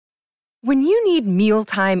When you need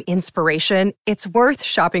mealtime inspiration, it's worth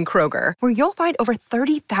shopping Kroger, where you'll find over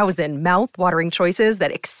 30,000 mouth-watering choices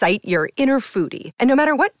that excite your inner foodie. And no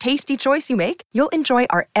matter what tasty choice you make, you'll enjoy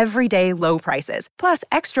our everyday low prices, plus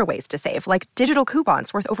extra ways to save, like digital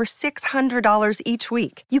coupons worth over $600 each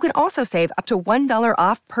week. You can also save up to $1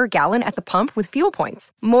 off per gallon at the pump with fuel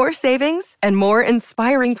points. More savings and more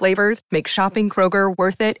inspiring flavors make shopping Kroger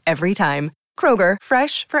worth it every time. Kroger,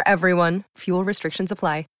 fresh for everyone. Fuel restrictions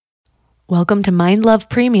apply. Welcome to Mind Love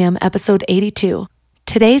Premium, episode 82.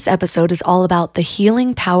 Today's episode is all about the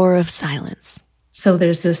healing power of silence. So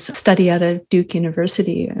there's this study out of Duke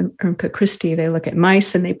University and Irmgard Christie. They look at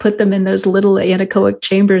mice and they put them in those little anechoic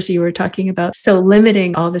chambers you were talking about. So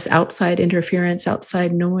limiting all this outside interference,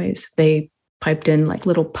 outside noise. They piped in like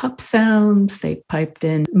little pup sounds. They piped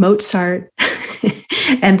in Mozart.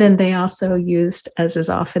 And then they also used, as is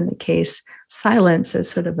often the case, silence as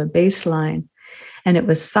sort of a baseline. And it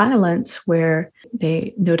was silence where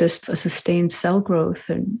they noticed a sustained cell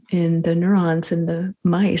growth in the neurons in the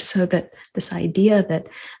mice. So that this idea that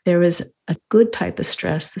there was a good type of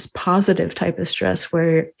stress, this positive type of stress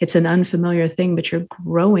where it's an unfamiliar thing, but you're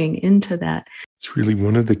growing into that. It's really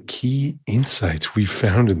one of the key insights we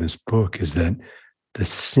found in this book is that the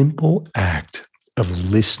simple act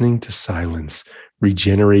of listening to silence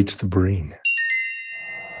regenerates the brain.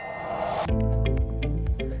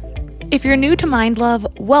 If you're new to Mind Love,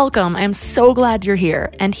 welcome. I'm so glad you're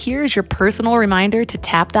here. And here's your personal reminder to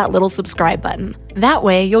tap that little subscribe button. That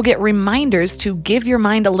way, you'll get reminders to give your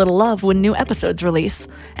mind a little love when new episodes release.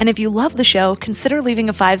 And if you love the show, consider leaving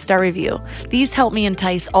a 5-star review. These help me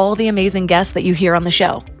entice all the amazing guests that you hear on the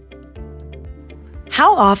show.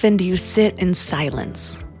 How often do you sit in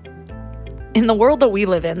silence? In the world that we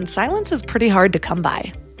live in, silence is pretty hard to come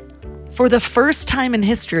by. For the first time in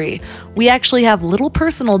history, we actually have little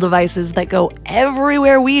personal devices that go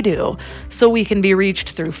everywhere we do, so we can be reached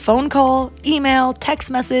through phone call, email,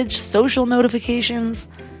 text message, social notifications.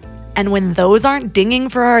 And when those aren't dinging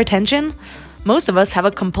for our attention, most of us have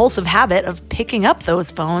a compulsive habit of picking up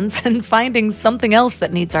those phones and finding something else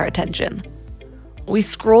that needs our attention. We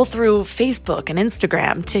scroll through Facebook and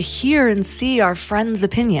Instagram to hear and see our friends'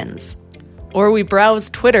 opinions. Or we browse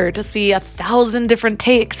Twitter to see 1,000 different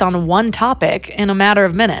takes on one topic in a matter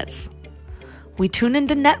of minutes. We tune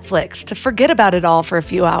into Netflix to forget about it all for a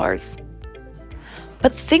few hours.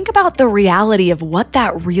 But think about the reality of what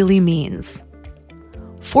that really means.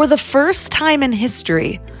 For the first time in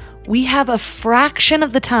history, we have a fraction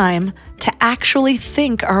of the time to actually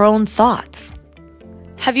think our own thoughts.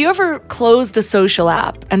 Have you ever closed a social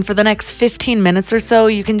app and for the next 15 minutes or so,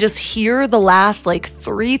 you can just hear the last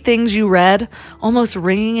 3 things you read almost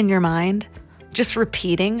ringing in your mind, just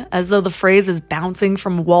repeating as though the phrase is bouncing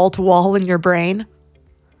from wall to wall in your brain?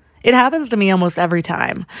 It happens to me almost every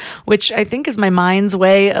time, which I think is my mind's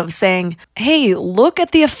way of saying, hey, look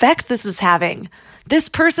at the effect this is having. This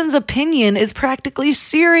person's opinion is practically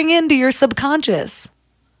searing into your subconscious.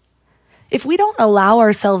 If we don't allow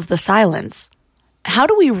ourselves the silence, how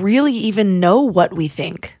do we really even know what we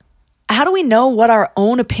think? How do we know what our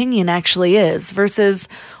own opinion actually is versus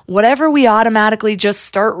whatever we automatically just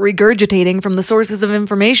start regurgitating from the sources of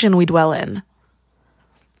information we dwell in?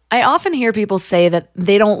 I often hear people say that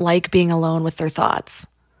they don't like being alone with their thoughts.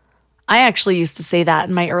 I actually used to say that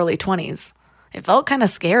in my early 20s. It felt kind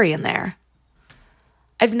of scary in there.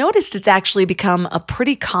 I've noticed it's actually become a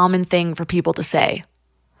pretty common thing for people to say.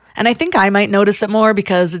 And I think I might notice it more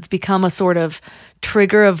because it's become a sort of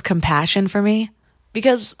trigger of compassion for me,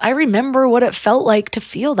 because I remember what it felt like to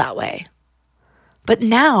feel that way. But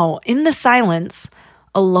now, in the silence,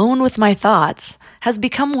 alone with my thoughts, has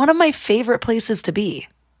become one of my favorite places to be.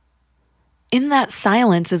 In that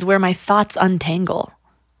silence is where my thoughts untangle.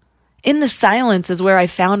 In the silence is where I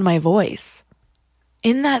found my voice.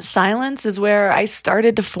 In that silence is where I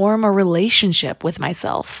started to form a relationship with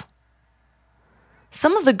myself.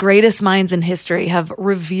 Some of the greatest minds in history have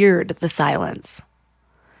revered the silence.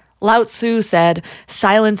 Lao Tzu said,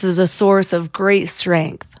 silence is a source of great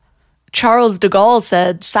strength. Charles de Gaulle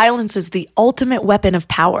said, silence is the ultimate weapon of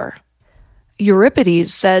power.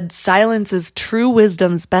 Euripides said, silence is true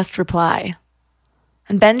wisdom's best reply.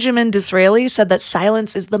 And Benjamin Disraeli said that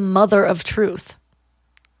silence is the mother of truth.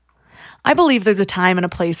 I believe there's a time and a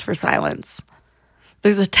place for silence.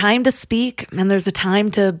 There's a time to speak, and there's a time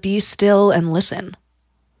to be still and listen.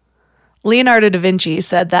 Leonardo da Vinci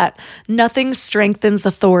said that nothing strengthens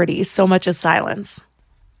authority so much as silence.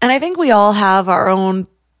 And I think we all have our own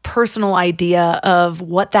personal idea of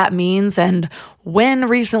what that means and when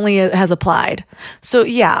recently it has applied. So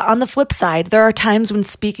yeah, on the flip side, there are times when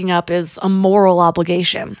speaking up is a moral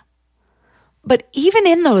obligation. But even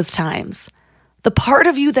in those times, the part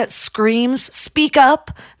of you that screams, "Speak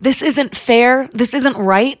up, this isn't fair, this isn't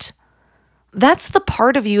right," that's the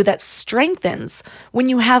part of you that strengthens when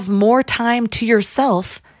you have more time to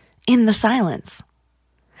yourself in the silence.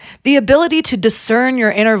 The ability to discern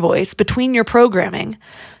your inner voice between your programming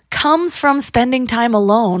comes from spending time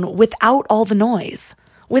alone without all the noise,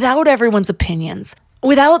 without everyone's opinions,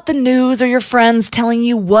 without the news or your friends telling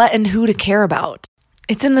you what and who to care about.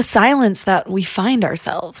 It's in the silence that we find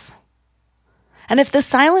ourselves. And if the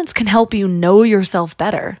silence can help you know yourself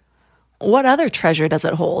better, what other treasure does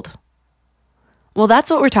it hold? Well,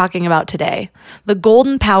 that's what we're talking about today, the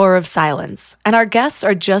golden power of silence. And our guests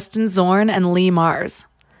are Justin Zorn and Lee Mars.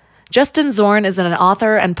 Justin Zorn is an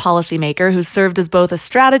author and policymaker who served as both a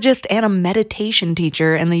strategist and a meditation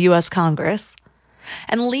teacher in the U.S. Congress.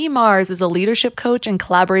 And Lee Mars is a leadership coach and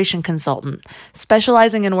collaboration consultant,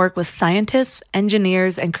 specializing in work with scientists,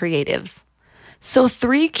 engineers, and creatives. So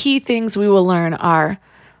 3 key things we will learn are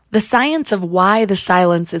the science of why the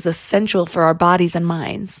silence is essential for our bodies and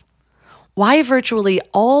minds, why virtually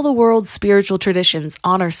all the world's spiritual traditions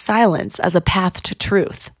honor silence as a path to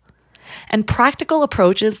truth, and practical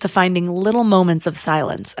approaches to finding little moments of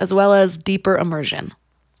silence, as well as deeper immersion.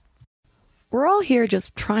 We're all here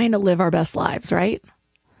just trying to live our best lives, right?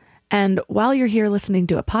 And while you're here listening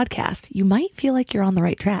to a podcast, you might feel like you're on the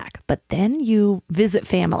right track, but then you visit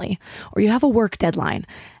family, or you have a work deadline,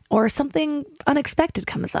 or something unexpected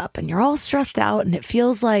comes up, and you're all stressed out, and it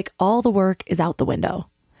feels like all the work is out the window.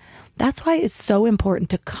 That's why it's so important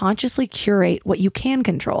to consciously curate what you can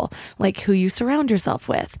control, like who you surround yourself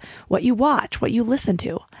with, what you watch, what you listen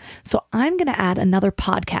to. So I'm going to add another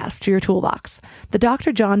podcast to your toolbox, The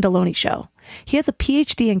Dr. John Deloney Show. He has a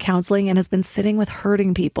PhD in counseling and has been sitting with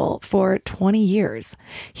hurting people for 20 years.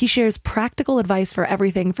 He shares practical advice for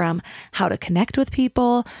everything from how to connect with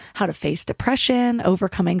people, how to face depression,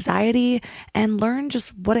 overcome anxiety, and learn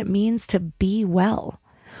just what it means to be well.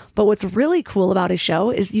 But what's really cool about his show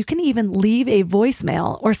is you can even leave a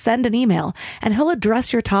voicemail or send an email, and he'll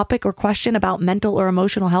address your topic or question about mental or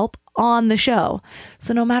emotional help on the show.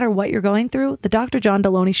 So no matter what you're going through, the Dr. John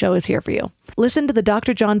Deloney Show is here for you. Listen to the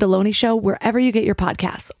Dr. John Deloney Show wherever you get your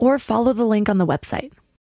podcasts, or follow the link on the website.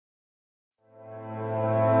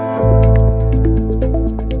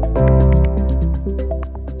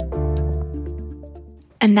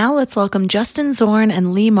 And now let's welcome Justin Zorn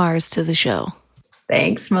and Lee Mars to the show.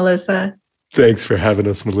 Thanks, Melissa. Thanks for having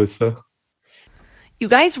us, Melissa. You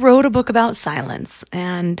guys wrote a book about silence,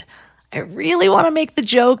 and I really want to make the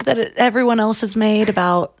joke that everyone else has made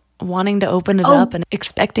about wanting to open it up and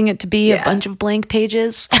expecting it to be a bunch of blank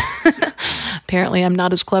pages. Apparently, I'm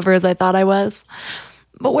not as clever as I thought I was.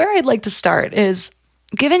 But where I'd like to start is,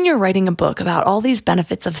 given you're writing a book about all these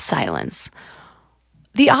benefits of silence,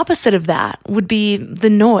 the opposite of that would be the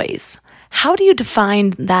noise. How do you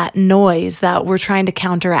define that noise that we're trying to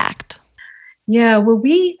counteract? Yeah, well,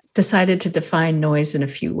 we decided to define noise in a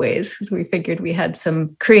few ways because we figured we had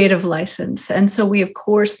some creative license. And so we, of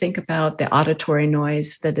course, think about the auditory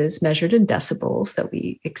noise that is measured in decibels that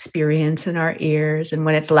we experience in our ears. And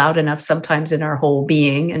when it's loud enough, sometimes in our whole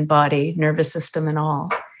being and body, nervous system and all.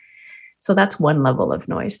 So that's one level of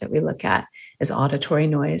noise that we look at is auditory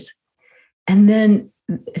noise. And then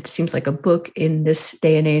it seems like a book in this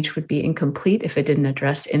day and age would be incomplete if it didn't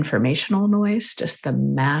address informational noise, just the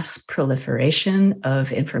mass proliferation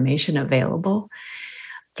of information available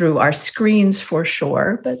through our screens for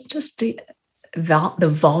sure, but just the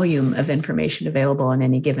volume of information available on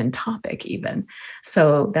any given topic even.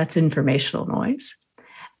 So that's informational noise.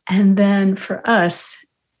 And then for us,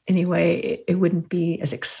 anyway, it wouldn't be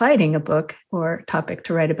as exciting a book or topic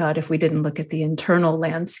to write about if we didn't look at the internal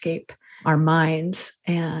landscape, our minds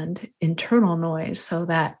and internal noise. So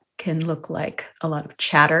that can look like a lot of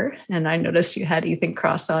chatter. And I noticed you had Ethan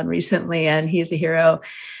Kross on recently, and he's a hero.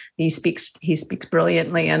 He speaks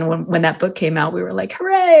brilliantly. And when that book came out, we were like,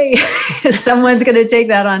 hooray, someone's going to take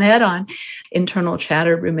that on head on. Internal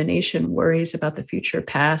chatter, rumination, worries about the future,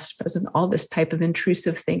 past, present, all this type of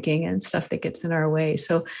intrusive thinking and stuff that gets in our way.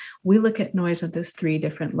 So we look at noise on those 3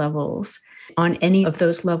 different levels. On any of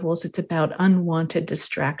those levels, it's about unwanted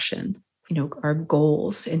distraction, our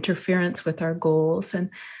goals, interference with our goals. And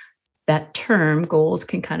that term, goals,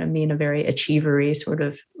 can kind of mean a very achievery sort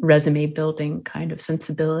of resume building kind of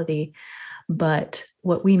sensibility. But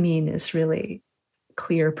what we mean is really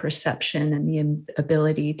clear perception and the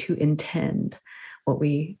ability to intend what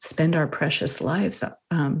we spend our precious lives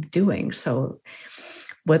doing. So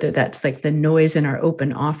whether that's like the noise in our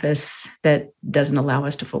open office that doesn't allow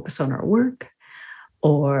us to focus on our work,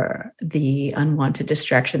 or the unwanted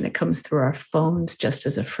distraction that comes through our phones just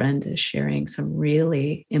as a friend is sharing some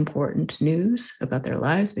really important news about their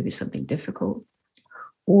lives, maybe something difficult.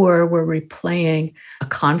 Or we're replaying a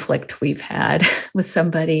conflict we've had with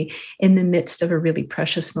somebody in the midst of a really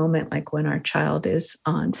precious moment, like when our child is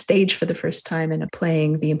on stage for the first time and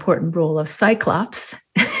playing the important role of Cyclops.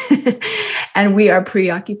 And we are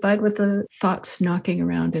preoccupied with the thoughts knocking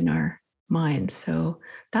around in our minds. So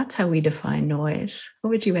that's how we define noise.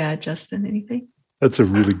 What would you add, Justin? Anything? That's a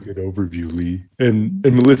really good overview, Lee. And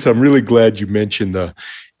Melissa, I'm really glad you mentioned the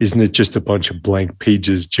 "isn't it just a bunch of blank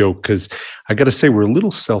pages" joke, because I got to say we're a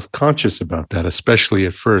little self-conscious about that, especially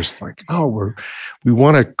at first. Like, we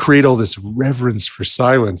want to create all this reverence for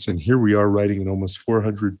silence, and here we are writing an almost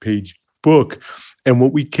 400-page book. And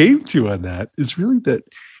what we came to on that is really that,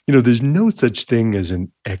 there's no such thing as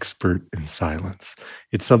an expert in silence.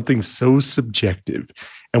 It's something so subjective.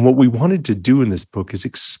 And what we wanted to do in this book is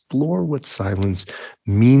explore what silence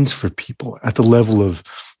means for people at the level of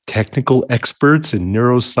technical experts in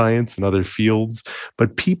neuroscience and other fields,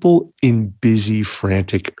 but people in busy,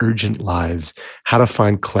 frantic, urgent lives, how to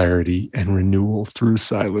find clarity and renewal through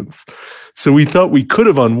silence. So we thought we could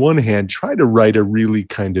have, on one hand, tried to write a really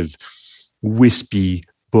kind of wispy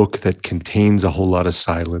book that contains a whole lot of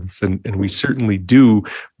silence. And we certainly do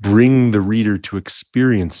bring the reader to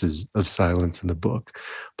experiences of silence in the book.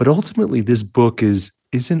 But ultimately, this book is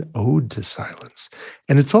an ode to silence.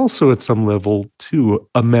 And it's also, at some level, too,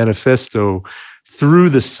 a manifesto through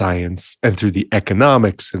the science and through the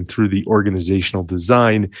economics and through the organizational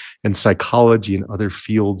design and psychology and other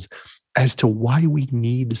fields as to why we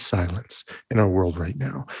need silence in our world right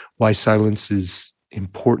now, why silence is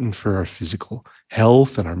important for our physical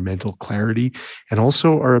health and our mental clarity, and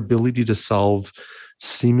also our ability to solve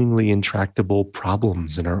seemingly intractable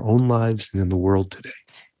problems in our own lives and in the world today.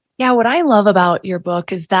 Yeah, what I love about your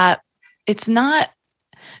book is that it's not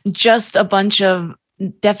just a bunch of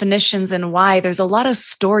definitions and why. There's a lot of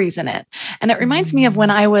stories in it. And it reminds me of when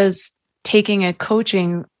I was taking a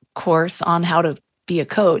coaching course on how to be a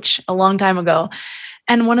coach a long time ago.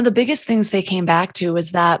 And one of the biggest things they came back to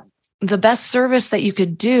is that the best service that you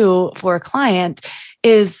could do for a client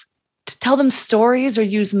is to tell them stories or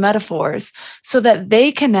use metaphors so that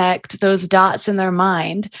they connect those dots in their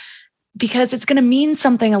mind, because it's going to mean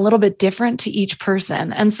something a little bit different to each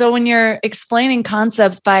person. And so when you're explaining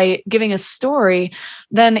concepts by giving a story,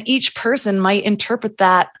 then each person might interpret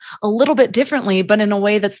that a little bit differently, but in a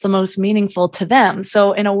way that's the most meaningful to them.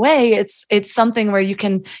 So in a way, it's something where you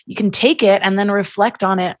can take it and then reflect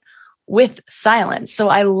on it with silence. So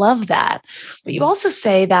I love that. But you also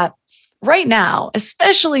say that right now,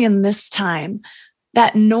 especially in this time,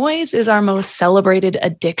 that noise is our most celebrated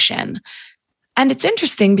addiction. And it's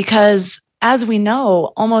interesting because, as we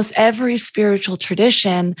know, almost every spiritual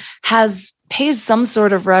tradition pays some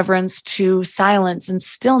sort of reverence to silence and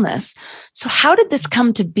stillness. So how did this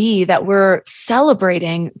come to be that we're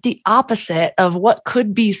celebrating the opposite of what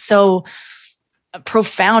could be so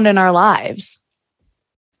profound in our lives?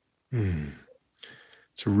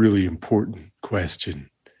 It's a really important question.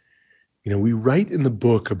 We write in the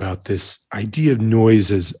book about this idea of noise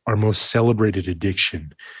as our most celebrated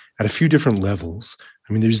addiction at a few different levels.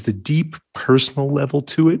 There's the deep personal level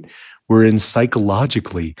to it, wherein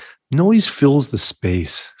psychologically, noise fills the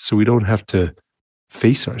space so we don't have to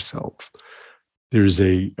face ourselves. There's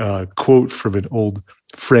a quote from an old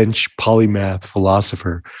French polymath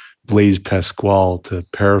philosopher, Blaise Pascal, to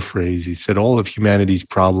paraphrase. He said, all of humanity's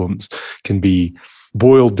problems can be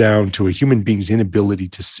boiled down to a human being's inability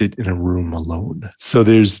to sit in a room alone. So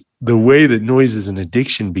there's the way that noise is an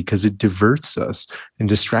addiction because it diverts us and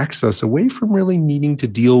distracts us away from really needing to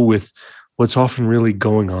deal with what's often really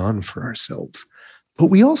going on for ourselves. But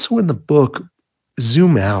we also, in the book,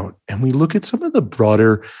 zoom out and we look at some of the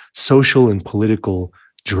broader social and political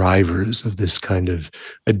drivers of this kind of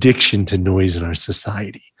addiction to noise in our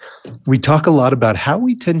society. We talk a lot about how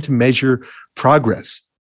we tend to measure progress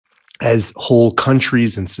as whole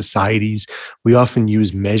countries and societies. We often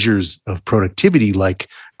use measures of productivity like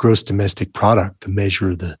gross domestic product to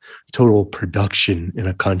measure the total production in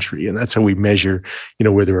a country. And that's how we measure,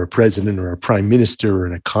 whether a president or a prime minister or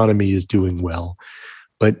an economy is doing well.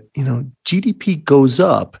 But, GDP goes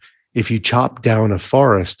up if you chop down a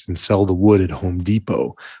forest and sell the wood at Home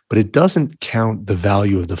Depot, but it doesn't count the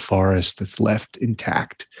value of the forest that's left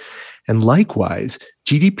intact. And likewise,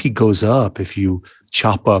 GDP goes up if you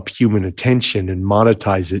chop up human attention and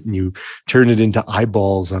monetize it and you turn it into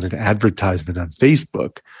eyeballs on an advertisement on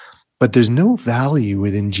Facebook. But there's no value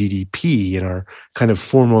within GDP in our kind of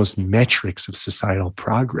foremost metrics of societal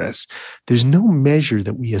progress. There's no measure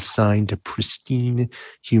that we assign to pristine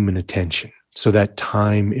human attention. So that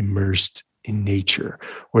time immersed in nature,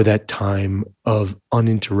 or that time of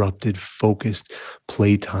uninterrupted, focused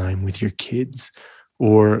playtime with your kids,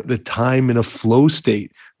 or the time in a flow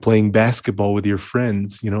state playing basketball with your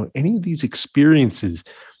friends. Any of these experiences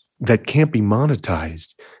that can't be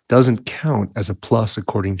monetized doesn't count as a plus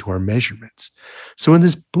according to our measurements. So in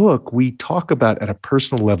this book, we talk about, at a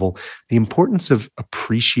personal level, the importance of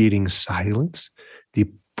appreciating silence,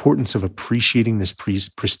 the importance of appreciating this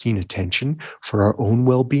pristine attention for our own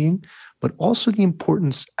well-being, but also the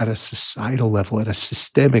importance at a societal level, at a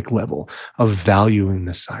systemic level, of valuing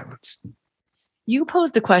the silence. You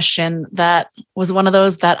posed a question that was one of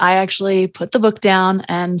those that I actually put the book down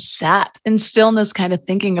and sat in stillness kind of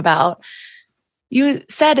thinking about. You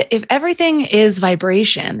said, if everything is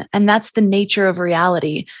vibration and that's the nature of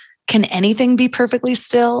reality, can anything be perfectly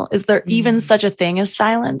still? Is there even such a thing as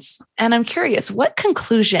silence? And I'm curious, what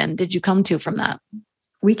conclusion did you come to from that?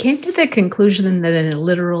 We came to the conclusion that in a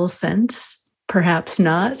literal sense, perhaps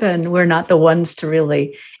not. And we're not the ones to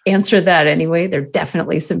really answer that anyway. There are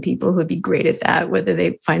definitely some people who'd be great at that, whether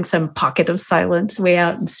they find some pocket of silence way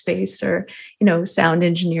out in space, or, sound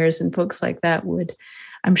engineers and folks like that would,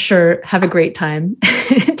 I'm sure, have a great time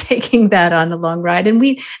taking that on a long ride. And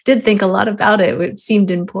we did think a lot about it. It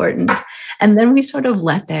seemed important. And then we sort of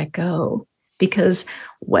let that go, because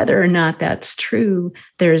whether or not that's true,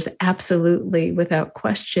 there's absolutely, without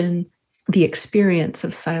question, the experience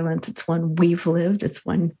of silence. It's one we've lived. It's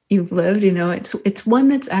one you've lived. It's one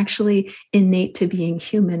that's actually innate to being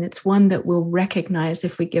human. It's one that we'll recognize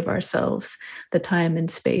if we give ourselves the time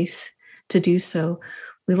and space to do so.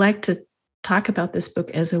 We like to talk about this book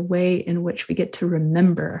as a way in which we get to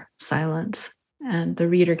remember silence. And the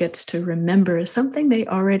reader gets to remember something they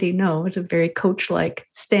already know. It's a very coach-like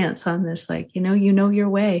stance on this, like, you know your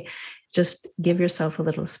way. Just give yourself a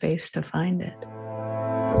little space to find it.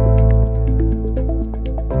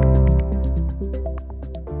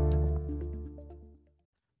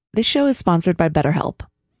 This show is sponsored by BetterHelp.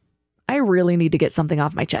 I really need to get something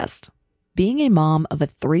off my chest. Being a mom of a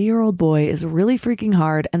 3-year-old boy is really freaking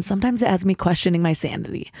hard, and sometimes it has me questioning my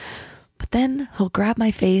sanity. But then he'll grab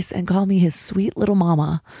my face and call me his sweet little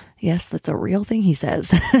mama. Yes, that's a real thing he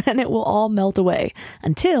says. And it will all melt away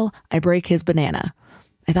until I break his banana.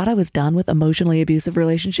 I thought I was done with emotionally abusive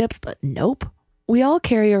relationships, but nope. We all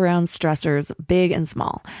carry around stressors, big and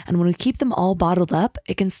small. And when we keep them all bottled up,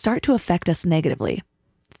 it can start to affect us negatively.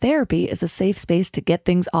 Therapy is a safe space to get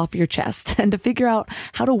things off your chest and to figure out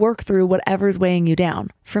how to work through whatever's weighing you down.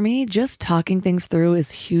 For me, just talking things through is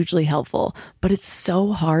hugely helpful, but it's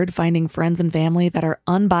so hard finding friends and family that are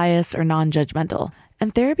unbiased or non-judgmental.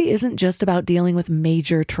 And therapy isn't just about dealing with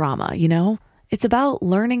major trauma, It's about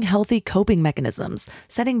learning healthy coping mechanisms,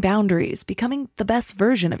 setting boundaries, becoming the best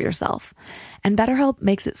version of yourself. And BetterHelp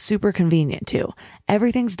makes it super convenient too.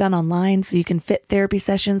 Everything's done online so you can fit therapy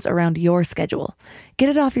sessions around your schedule. Get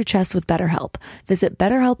it off your chest with BetterHelp. Visit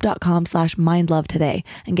betterhelp.com/mindlove today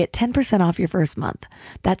and get 10% off your first month.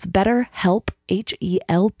 That's BetterHelp,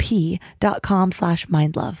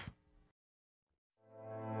 HELP.com/mindlove.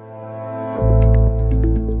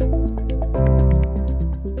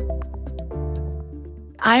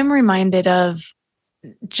 I'm reminded of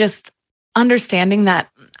just understanding that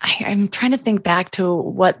I'm trying to think back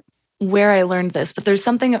to where I learned this, but there's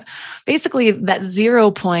something basically that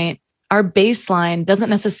 0 point, our baseline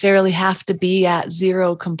doesn't necessarily have to be at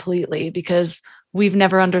 0 completely, because we've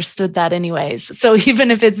never understood that anyways. So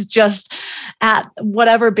even if it's just at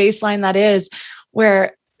whatever baseline that is,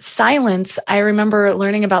 where silence, I remember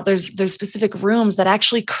learning about there's specific rooms that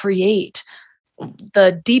actually create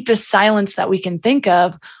the deepest silence that we can think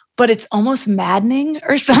of, but it's almost maddening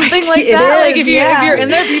or something like that. Like if you're in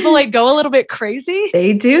there, people go a little bit crazy.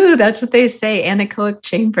 They do. That's what they say. Anechoic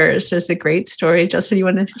chambers is a great story. Justin, you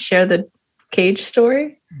want to share the Cage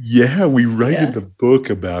story? Yeah, we write in the book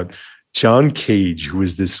about John Cage, who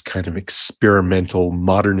was this kind of experimental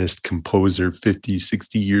modernist composer 50,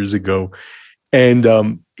 60 years ago.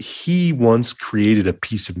 And he once created a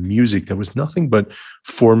piece of music that was nothing but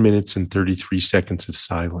 4 minutes and 33 seconds of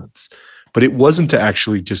silence. But it wasn't to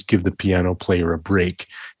actually just give the piano player a break.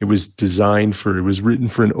 It was written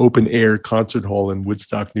for an open air concert hall in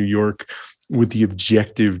Woodstock, New York, with the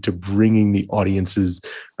objective to bringing the audience's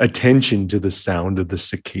attention to the sound of the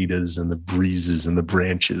cicadas and the breezes and the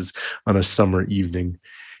branches on a summer evening.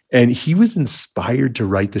 And he was inspired to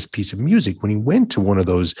write this piece of music when he went to one of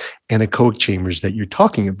those anechoic chambers that you're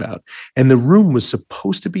talking about. And the room was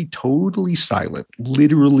supposed to be totally silent,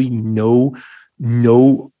 literally no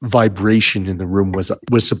vibration in the room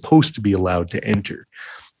was supposed to be allowed to enter.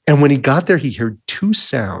 And when he got there, he heard two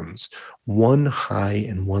sounds, one high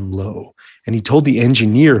and one low. And he told the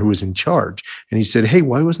engineer who was in charge, and he said, "Hey,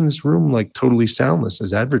 why wasn't this room like totally soundless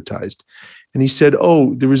as advertised?" And he said,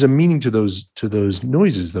 "Oh, there was a meaning to those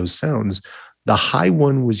noises, those sounds. The high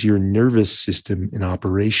one was your nervous system in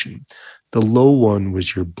operation. The low one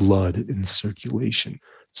was your blood in circulation."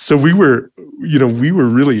 So we were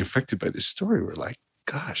really affected by this story. We're like,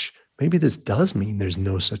 gosh, maybe this does mean there's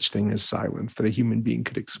no such thing as silence that a human being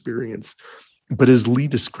could experience. But as Lee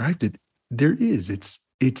described it, there is.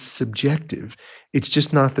 It's subjective. It's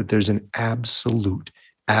just not that there's an absolute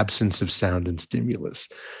absence of sound and stimulus.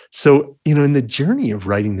 So, in the journey of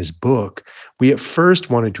writing this book, we at first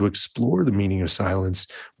wanted to explore the meaning of silence,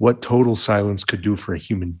 what total silence could do for a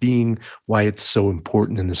human being, why it's so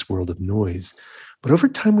important in this world of noise. But over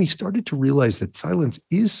time, we started to realize that silence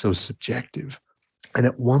is so subjective. And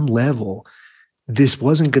at one level, this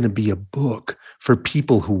wasn't going to be a book for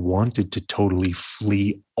people who wanted to totally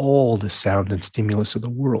flee all the sound and stimulus of the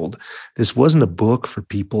world. This wasn't a book for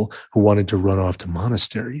people who wanted to run off to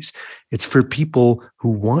monasteries. It's for people who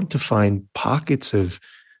want to find pockets of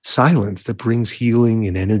silence that brings healing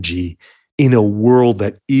and energy in a world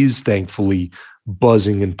that is thankfully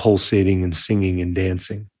buzzing and pulsating and singing and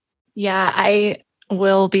dancing. Yeah, I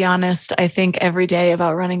will be honest. I think every day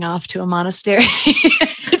about running off to a monastery.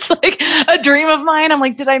 It's like a dream of mine. I'm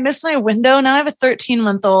like, did I miss my window? Now I have a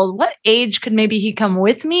 13-month-old. What age could maybe he come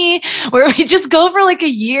with me? Where we just go for like a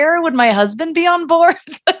year? Would my husband be on board?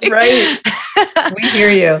 Right. We hear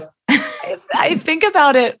you. I think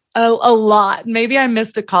about it a lot. Maybe I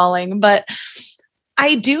missed a calling, but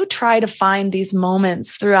I do try to find these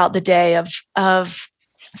moments throughout the day of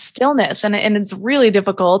stillness. And it's really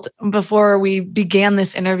difficult. Before we began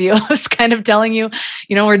this interview, I was kind of telling you,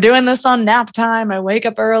 we're doing this on nap time. I wake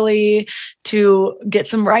up early to get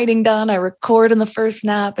some writing done. I record in the first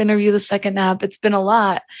nap, interview the second nap. It's been a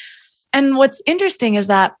lot. And what's interesting is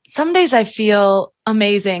that some days I feel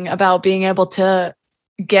amazing about being able to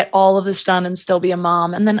get all of this done and still be a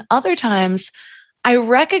mom. And then other times I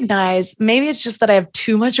recognize, maybe it's just that I have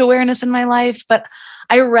too much awareness in my life, but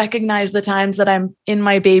I recognize the times that I'm in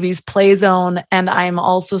my baby's play zone and I'm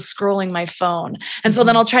also scrolling my phone. And so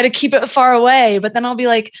then I'll try to keep it far away, but then I'll be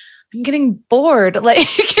like, I'm getting bored. Like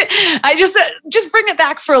I just bring it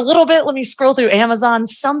back for a little bit. Let me scroll through Amazon,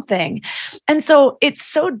 something. And so it's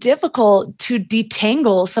so difficult to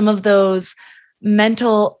detangle some of those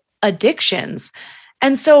mental addictions.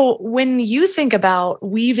 And so when you think about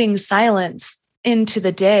weaving silence into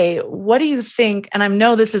the day, what do you think? And I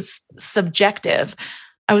know this is subjective.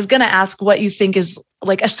 I was going to ask what you think is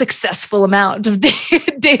like a successful amount of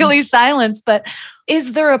daily silence, but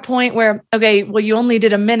is there a point where, okay, well, you only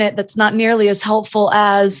did a minute, that's not nearly as helpful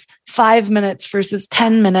as 5 minutes versus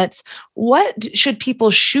 10 minutes. What should people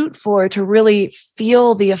shoot for to really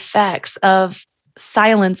feel the effects of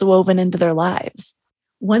silence woven into their lives?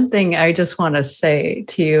 One thing I just want to say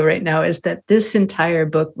to you right now is that this entire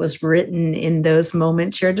book was written in those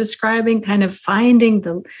moments you're describing, kind of finding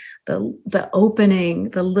the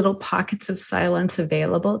opening, the little pockets of silence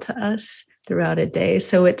available to us throughout a day.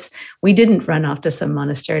 So we didn't run off to some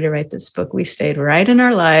monastery to write this book. We stayed right in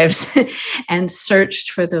our lives and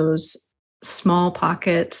searched for those small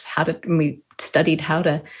pockets. We studied how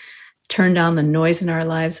to turn down the noise in our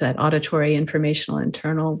lives, that auditory, informational,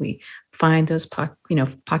 internal. We find those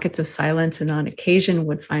pockets of silence, and on occasion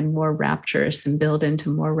would find more rapturous and build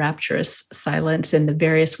into more rapturous silence in the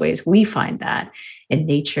various ways we find that in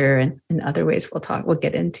nature and in other ways we'll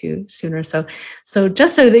get into sooner. So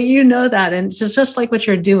just so that you know that, and it's just like what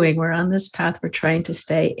you're doing, we're on this path, we're trying to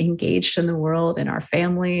stay engaged in the world and our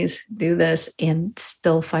families, do this and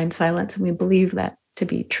still find silence. And we believe that to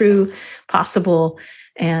be true, possible,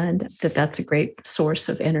 and that's a great source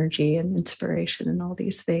of energy and inspiration and all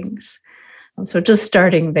these things. So just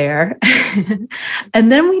starting there.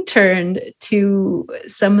 And then we turned to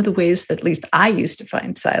some of the ways that at least I used to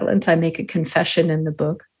find silence. I make a confession in the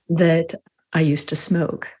book that I used to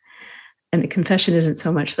smoke. And the confession isn't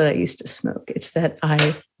so much that I used to smoke, it's that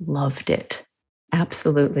I loved it.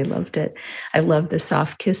 Absolutely loved it. I loved the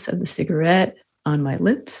soft kiss of the cigarette on my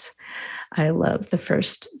lips. I loved the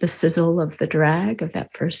sizzle of that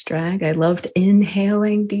first drag. I loved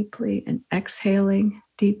inhaling deeply and exhaling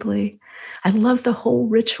deeply. I loved the whole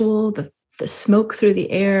ritual, the smoke through the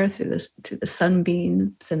air, through the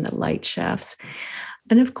sunbeams and the light shafts.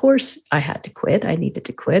 And of course, I had to quit. I needed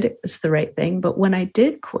to quit. It was the right thing. But when I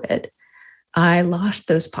did quit, I lost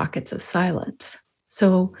those pockets of silence.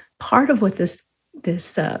 So part of what this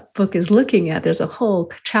book is looking at, there's a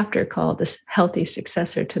whole chapter called "This Healthy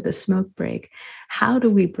Successor to the Smoke Break." How do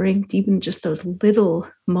we bring even just those little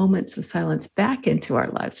moments of silence back into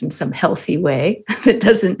our lives in some healthy way that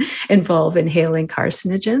doesn't involve inhaling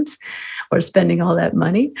carcinogens or spending all that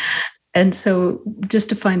money? And so just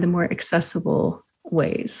to find the more accessible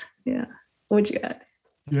ways. Yeah. What'd you add?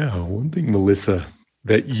 Yeah. One thing, Melissa,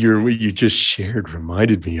 that what you just shared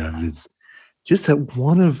reminded me of is just that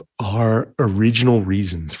one of our original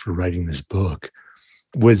reasons for writing this book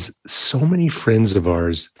was so many friends of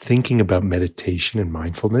ours thinking about meditation and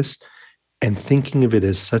mindfulness and thinking of it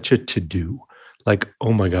as such a to-do. Like,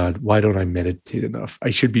 oh my God, why don't I meditate enough?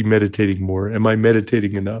 I should be meditating more. Am I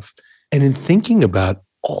meditating enough? And in thinking about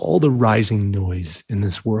all the rising noise in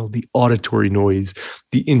this world, the auditory noise,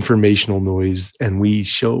 the informational noise, and we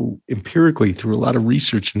show empirically through a lot of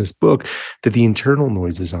research in this book that the internal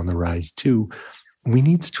noise is on the rise too. We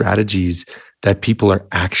need strategies that people are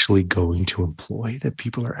actually going to employ, that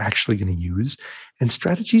people are actually going to use, and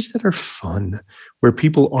strategies that are fun, where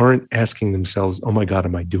people aren't asking themselves, oh my God,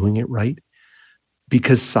 am I doing it right?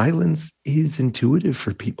 Because silence is intuitive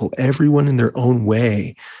for people. Everyone in their own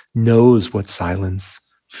way knows what silence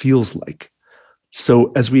feels like.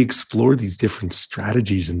 So as we explore these different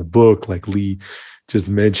strategies in the book, like Lee just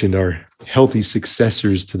mentioned, our healthy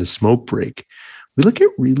successors to the smoke break, we look at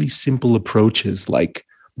really simple approaches like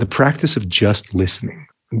the practice of just listening.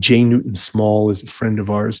 Jane Newton Small is a friend of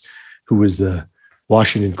ours who was the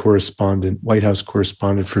Washington correspondent, White House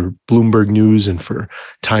correspondent for Bloomberg News and for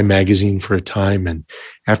Time Magazine for a time. And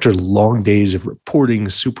after long days of reporting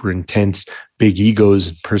super intense big egos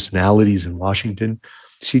and personalities in Washington,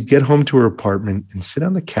 she'd get home to her apartment and sit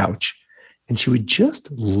on the couch, and she would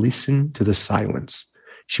just listen to the silence.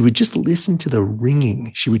 She would just listen to the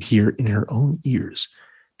ringing she would hear in her own ears.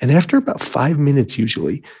 And after about 5 minutes,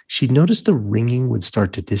 usually, she'd notice the ringing would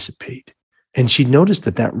start to dissipate. And she'd noticed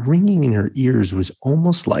that ringing in her ears was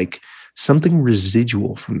almost like something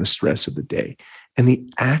residual from the stress of the day. And the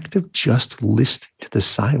act of just listening to the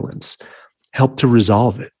silence helped to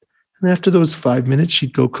resolve it. And after those 5 minutes,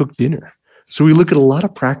 she'd go cook dinner. So we look at a lot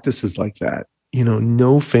of practices like that.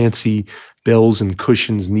 No fancy bells and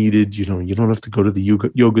cushions needed. You don't have to go to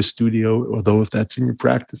the yoga studio, although if that's in your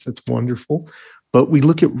practice, that's wonderful. But we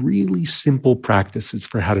look at really simple practices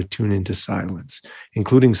for how to tune into silence,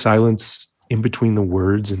 including silence in between the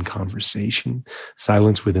words in conversation,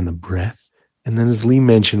 silence within the breath. And then, as Lee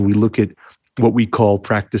mentioned, we look at what we call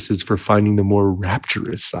practices for finding the more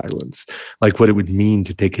rapturous silence, like what it would mean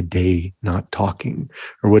to take a day not talking,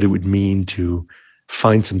 or what it would mean to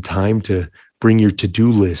find some time to bring your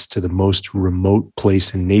to-do list to the most remote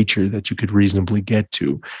place in nature that you could reasonably get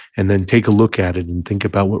to, and then take a look at it and think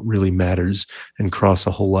about what really matters and cross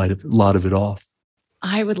a whole lot of it off.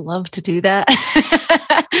 I would love to do that.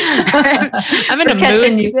 I'm in a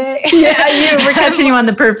mood today. We're catching you on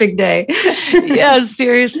the perfect day. Yeah,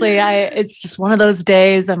 seriously. It's just one of those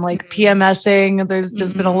days. I'm like PMSing. There's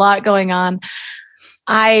just been a lot going on.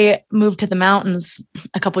 I moved to the mountains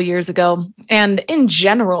a couple years ago, and in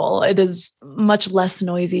general, it is much less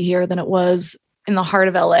noisy here than it was in the heart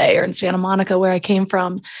of LA or in Santa Monica, where I came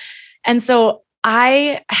from. And so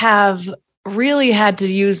I have really had to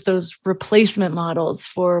use those replacement models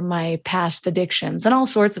for my past addictions and all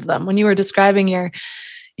sorts of them. When you were describing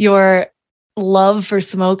your love for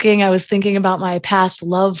smoking, I was thinking about my past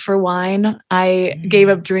love for wine. I gave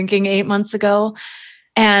up drinking 8 months ago.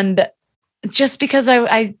 And just because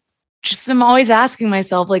I just am always asking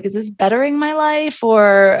myself, like, is this bettering my life,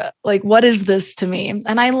 or like, what is this to me?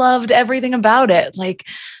 And I loved everything about it. Like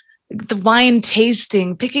the wine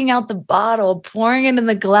tasting, picking out the bottle, pouring it in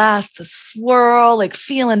the glass, the swirl, like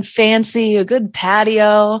feeling fancy, a good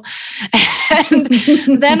patio.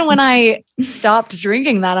 And then when I stopped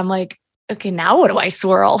drinking that, I'm like, okay, now what do I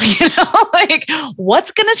swirl? Like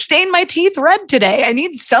what's going to stain my teeth red today? I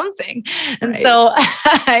need something. And so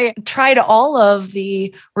I tried all of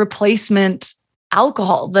the replacement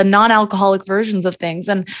alcohol, the non-alcoholic versions of things.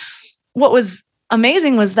 And what was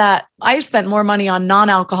amazing was that I spent more money on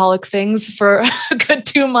non-alcoholic things for a good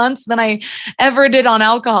 2 months than I ever did on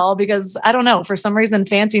alcohol, because I don't know, for some reason,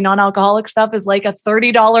 fancy non-alcoholic stuff is like a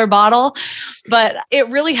 $30 bottle, but it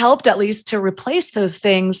really helped at least to replace those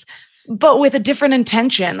things, but with a different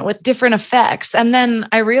intention, with different effects. And then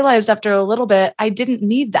I realized after a little bit, I didn't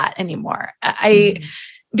need that anymore.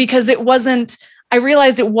 Because it wasn't, I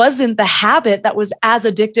realized it wasn't the habit that was as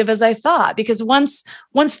addictive as I thought, because once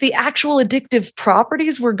the actual addictive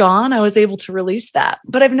properties were gone, I was able to release that.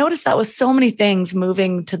 But I've noticed that with so many things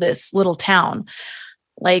moving to this little town,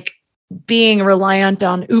 like being reliant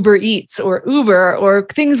on Uber Eats or Uber or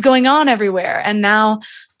things going on everywhere. And now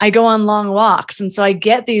I go on long walks. And so I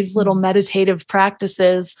get these little meditative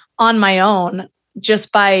practices on my own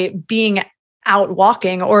just by being out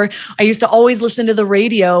walking. Or I used to always listen to the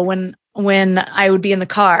radio when I would be in the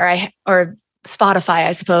car, or Spotify,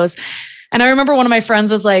 I suppose. And I remember one of my friends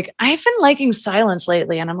was like, I've been liking silence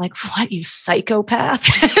lately. And I'm like, what, you psychopath?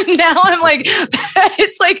 And now I'm like,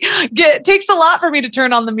 it's like, it takes a lot for me to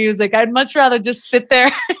turn on the music. I'd much rather just sit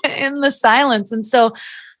there in the silence. And so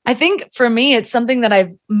I think for me, it's something that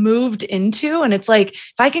I've moved into. And it's like,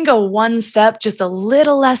 if I can go one step, just a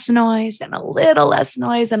little less noise and a little less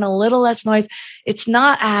noise and a little less noise, it's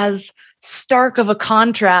not as stark of a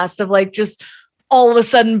contrast of like just all of a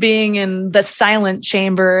sudden being in the silent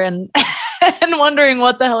chamber and and wondering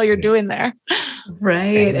what the hell you're doing there.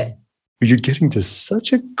 Right. And you're getting to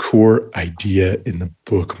such a core idea in the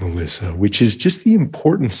book, Melissa, which is just the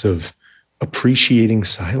importance of appreciating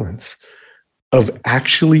silence, of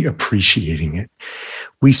actually appreciating it.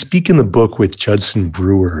 We speak in the book with Judson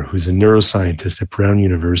Brewer, who's a neuroscientist at Brown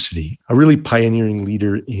University, a really pioneering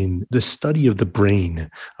leader in the study of the brain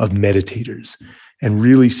of meditators, and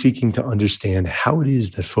really seeking to understand how it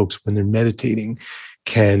is that folks, when they're meditating,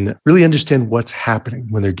 can really understand what's happening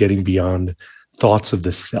when they're getting beyond thoughts of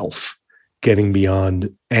the self, getting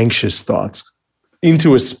beyond anxious thoughts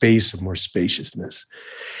into a space of more spaciousness.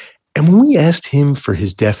 And when we asked him for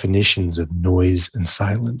his definitions of noise and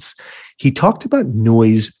silence, he talked about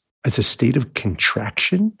noise as a state of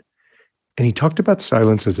contraction, and he talked about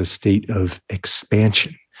silence as a state of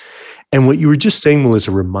expansion. And what you were just saying,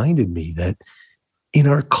 Melissa, reminded me that in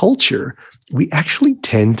our culture, we actually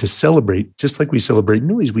tend to celebrate, just like we celebrate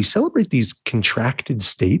noise, we celebrate these contracted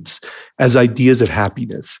states as ideas of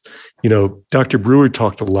happiness. You know, Dr. Brewer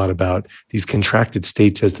talked a lot about these contracted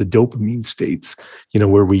states as the dopamine states, you know,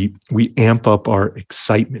 where we amp up our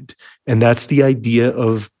excitement. And that's the idea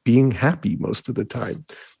of being happy most of the time.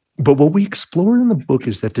 But what we explore in the book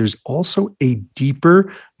is that there's also a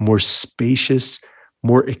deeper, more spacious,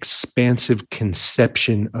 more expansive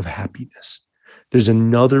conception of happiness. There's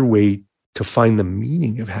another way to find the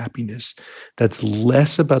meaning of happiness that's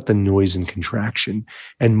less about the noise and contraction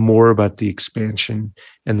and more about the expansion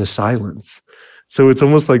and the silence. So it's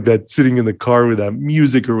almost like that sitting in the car without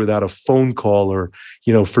music or without a phone call, or,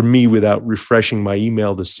 you know, for me, without refreshing my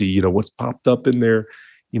email to see, you know, what's popped up in there,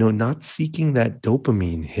 you know, not seeking that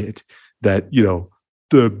dopamine hit that, you know,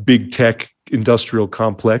 the big tech industrial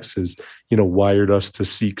complex has, you know, wired us to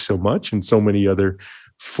seek so much, and so many other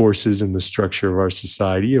forces in the structure of our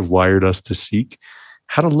society have wired us to seek.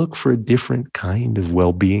 How to look for a different kind of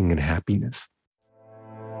well-being and happiness.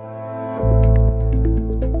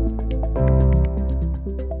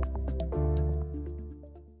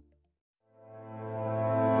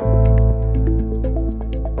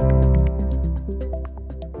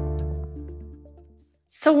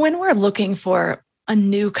 So when we're looking for a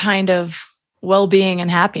new kind of well-being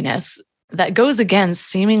and happiness that goes against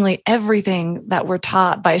seemingly everything that we're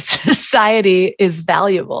taught by society is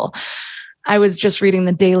valuable. I was just reading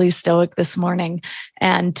the Daily Stoic this morning,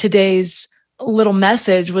 and today's little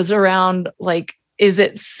message was around, like, is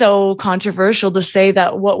it so controversial to say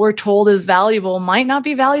that what we're told is valuable might not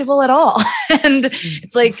be valuable at all? And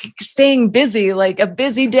it's like staying busy, like a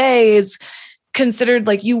busy day is considered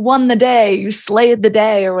like you won the day, you slayed the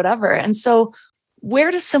day or whatever. And so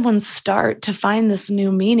where does someone start to find this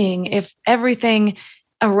new meaning if everything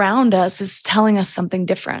around us is telling us something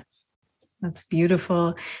different? That's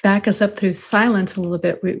beautiful. Back us up through silence a little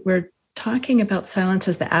bit. We're talking about silence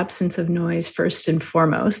as the absence of noise first and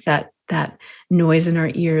foremost, that noise in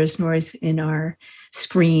our ears, noise in our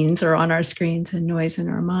screens or on our screens, and noise in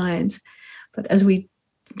our minds. But as we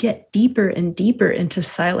get deeper and deeper into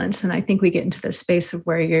silence, and I think we get into the space of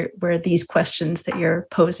where these questions that you're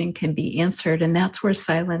posing can be answered. And that's where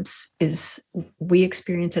silence is, we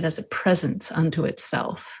experience it as a presence unto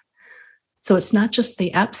itself. So it's not just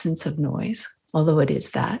the absence of noise, although it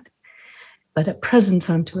is that, but a presence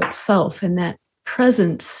unto itself. And that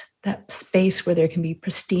presence, that space where there can be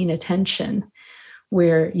pristine attention,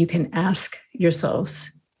 where you can ask yourselves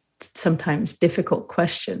sometimes difficult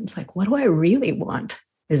questions like, what do I really want?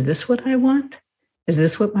 Is this what I want? Is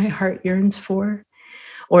this what my heart yearns for?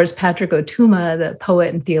 Or as Patrick Otuma, the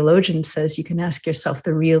poet and theologian, says, you can ask yourself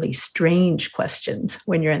the really strange questions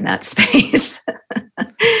when you're in that space.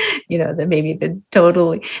 maybe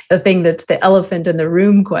the thing that's the elephant in the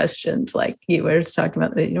room questions, like you were talking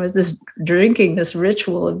about, is this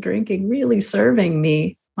ritual of drinking really serving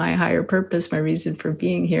me, my higher purpose, my reason for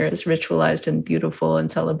being here, as ritualized and beautiful and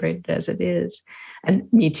celebrated as it is? And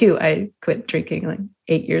me too. I quit drinking like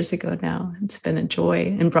 8 years ago now. It's been a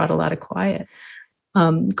joy and brought a lot of quiet.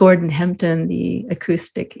 Gordon Hempton, the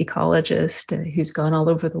acoustic ecologist, who's gone all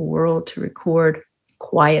over the world to record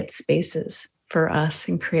quiet spaces for us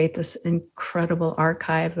and create this incredible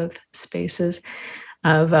archive of spaces,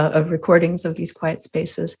 of recordings of these quiet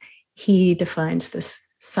spaces. He defines this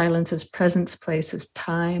silence as presence place as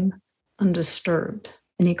time undisturbed,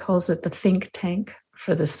 and he calls it the think tank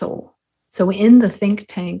for the soul. So in the think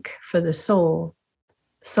tank for the soul,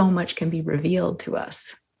 so much can be revealed to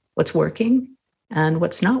us. What's working and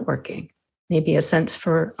what's not working. Maybe a sense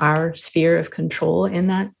for our sphere of control in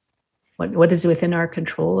that. What is within our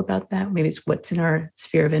control about that? Maybe it's what's in our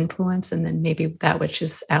sphere of influence, and then maybe that which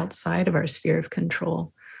is outside of our sphere of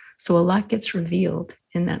control. So a lot gets revealed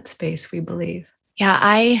in that space, we believe. Yeah,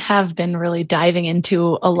 I have been really diving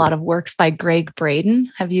into a lot of works by Gregg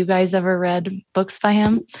Braden. Have you guys ever read books by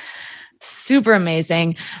him? Super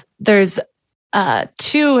amazing. There's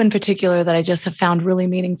two in particular that I just have found really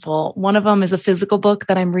meaningful. One of them is a physical book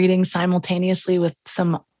that I'm reading simultaneously with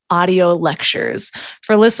some audio lectures.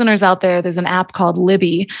 For listeners out there, there's an app called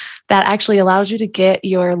Libby that actually allows you to get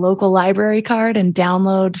your local library card and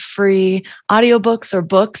download free audiobooks or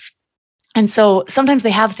books. And so sometimes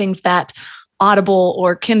they have things that Audible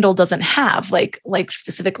or Kindle doesn't have, like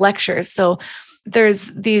specific lectures. So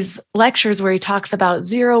there's these lectures where he talks about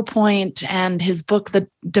 0 Point and his book, The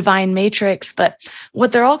Divine Matrix. But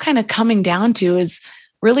what they're all kind of coming down to is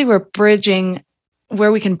really we're bridging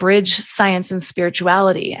where we can bridge science and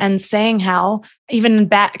spirituality, and saying how even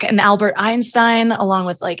back in Albert Einstein, along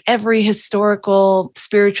with like every historical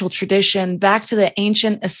spiritual tradition, back to the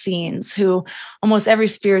ancient Essenes, who almost every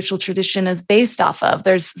spiritual tradition is based off of.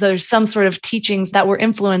 There's some sort of teachings that were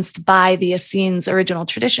influenced by the Essenes' original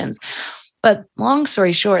traditions. But long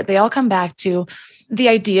story short, they all come back to the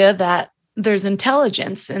idea that there's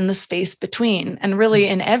intelligence in the space between, and really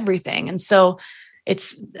in everything. And so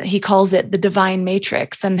he calls it the divine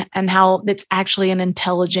matrix, and how it's actually an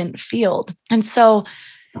intelligent field. And so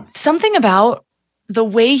something about the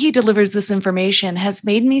way he delivers this information has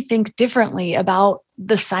made me think differently about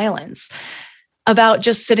the silence, about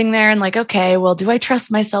just sitting there and like, okay, well, do I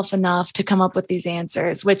trust myself enough to come up with these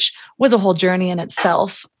answers, which was a whole journey in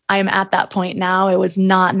itself. I am at that point now. It was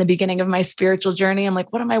not in the beginning of my spiritual journey. I'm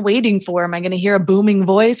like, what am I waiting for? Am I going to hear a booming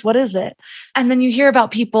voice? What is it? And then you hear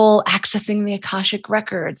about people accessing the Akashic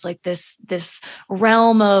records, like this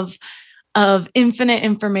realm of infinite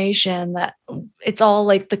information, that it's all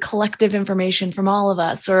like the collective information from all of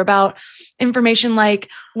us, or about information like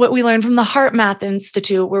what we learned from the HeartMath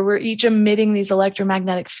Institute, where we're each emitting these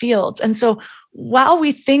electromagnetic fields. And so while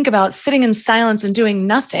we think about sitting in silence and doing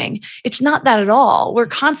nothing, it's not that at all. We're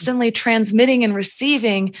constantly transmitting and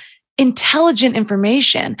receiving intelligent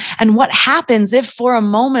information. And what happens if for a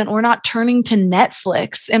moment we're not turning to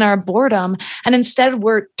Netflix in our boredom, and instead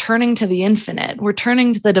we're turning to the infinite, we're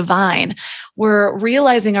turning to the divine, we're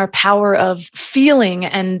realizing our power of feeling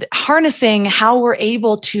and harnessing how we're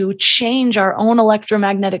able to change our own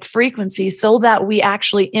electromagnetic frequency so that we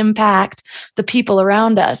actually impact the people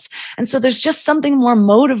around us. And so there's just something more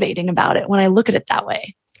motivating about it when I look at it that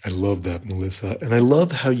way. I love that, Melissa. And I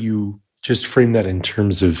love how you just frame that in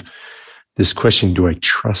terms of this question, do I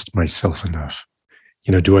trust myself enough?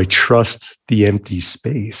 Do I trust the empty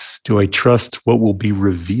space? Do I trust what will be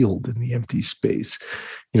revealed in the empty space?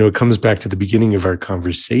 It comes back to the beginning of our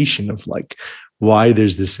conversation of like why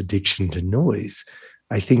there's this addiction to noise.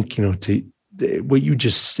 I think, what you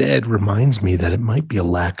just said reminds me that it might be a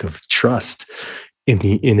lack of trust in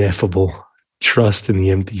the ineffable, trust in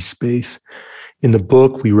the empty space. In the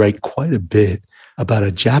book, we write quite a bit about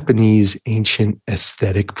a Japanese ancient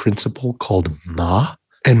aesthetic principle called Ma.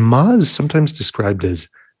 And Ma is sometimes described as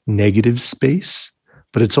negative space,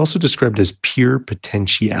 but it's also described as pure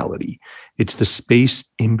potentiality. It's the space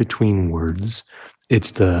in between words.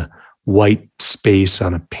 It's the white space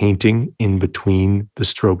on a painting in between the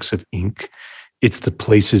strokes of ink. It's the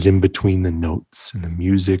places in between the notes and the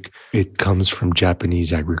music. It comes from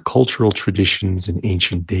Japanese agricultural traditions in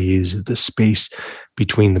ancient days of the space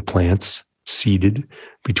between the plants, seeded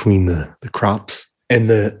between the crops. And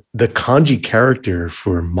the kanji character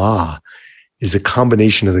for Ma is a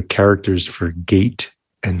combination of the characters for gate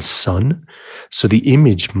and sun. So the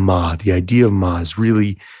image Ma, the idea of Ma, is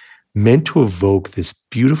really meant to evoke this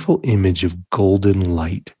beautiful image of golden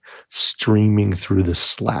light streaming through the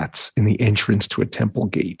slats in the entrance to a temple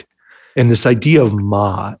gate. And this idea of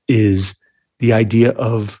Ma is the idea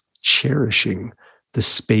of cherishing the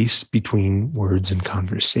space between words and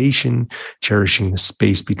conversation, cherishing the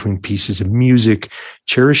space between pieces of music,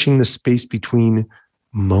 cherishing the space between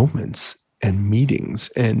moments and meetings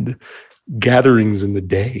and gatherings in the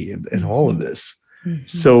day and all of this. Mm-hmm.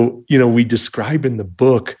 So, we describe in the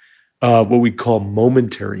book what we call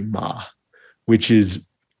momentary Ma, which is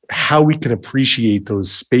how we can appreciate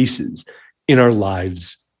those spaces in our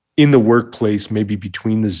lives, in the workplace, maybe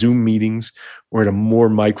between the Zoom meetings, or at a more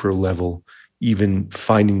micro level, even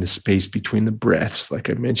finding the space between the breaths, like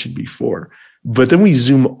I mentioned before. But then we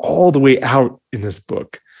zoom all the way out in this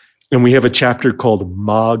book, and we have a chapter called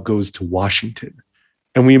Ma Goes to Washington.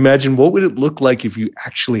 And we imagine, what would it look like if you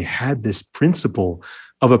actually had this principle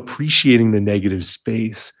of appreciating the negative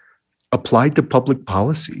space applied to public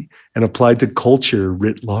policy and applied to culture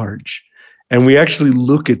writ large? And we actually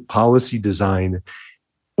look at policy design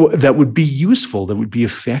that would be useful, that would be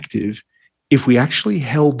effective, if we actually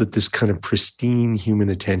held that this kind of pristine human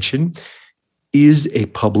attention is a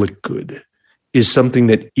public good, is something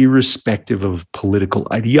that, irrespective of political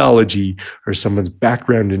ideology or someone's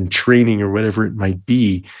background and training or whatever it might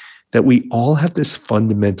be, that we all have this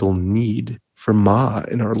fundamental need for Ma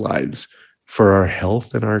in our lives, for our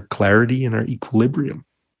health and our clarity and our equilibrium.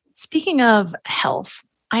 Speaking of health,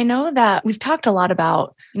 I know that we've talked a lot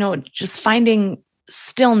about, just finding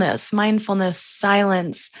stillness, mindfulness,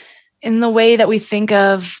 silence in the way that we think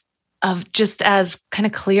of just as kind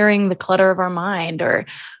of clearing the clutter of our mind or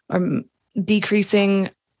decreasing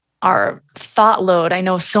our thought load. I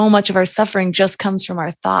know so much of our suffering just comes from our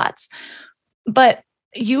thoughts. But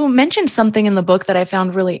you mentioned something in the book that I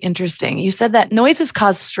found really interesting. You said that noises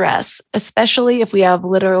cause stress, especially if we have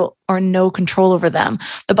little or no control over them.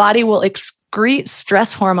 The body will excrete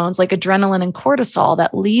stress hormones like adrenaline and cortisol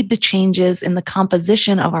that lead to changes in the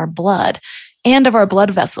composition of our blood and of our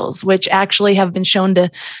blood vessels, which actually have been shown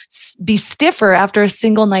to be stiffer after a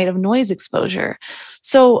single night of noise exposure.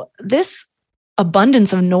 So this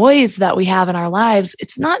abundance of noise that we have in our lives,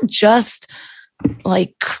 it's not just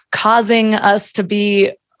like causing us to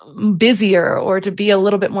be busier or to be a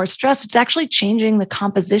little bit more stressed. It's actually changing the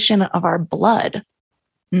composition of our blood.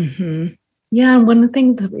 Mm-hmm. Yeah. And one of the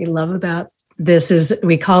things that we love about this is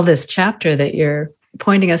we call this chapter that you're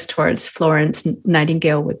pointing us towards Florence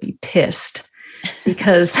Nightingale would be pissed,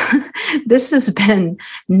 because this has been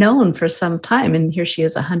known for some time. And here she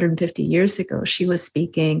is 150 years ago. She was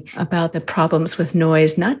speaking about the problems with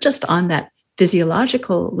noise, not just on that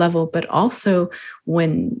physiological level, but also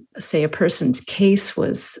when, say, a person's case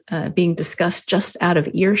was being discussed just out of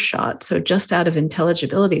earshot, so just out of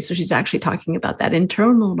intelligibility. So she's actually talking about that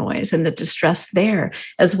internal noise and the distress there,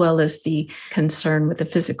 as well as the concern with the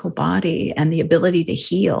physical body and the ability to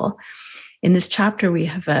heal. In this chapter, we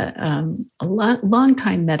have a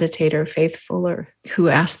long-time meditator, Faith Fuller, who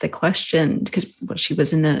asked the question, because she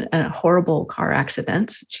was in a horrible car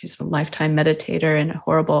accident. She's a lifetime meditator in a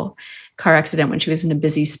horrible car accident when she was in a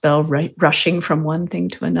busy spell, rushing from one thing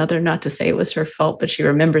to another. Not to say it was her fault, but she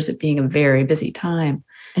remembers it being a very busy time.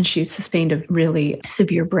 And she sustained a really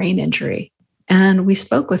severe brain injury. And we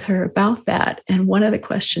spoke with her about that. And one of the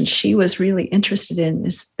questions she was really interested in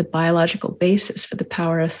is the biological basis for the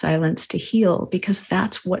power of silence to heal, because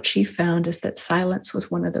that's what she found, is that silence was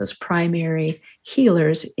one of those primary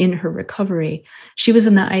healers in her recovery. She was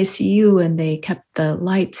in the ICU and they kept the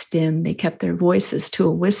lights dim. They kept their voices to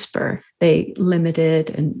a whisper. They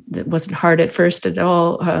limited, and it wasn't hard at first at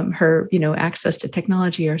all, her, access to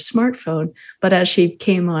technology or smartphone. But as she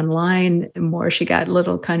came online more, she got a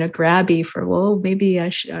little kind of grabby for, well, maybe I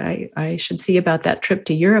should see about that trip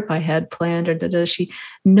to Europe I had planned, or she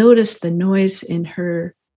noticed the noise in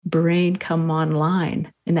her brain come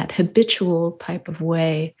online in that habitual type of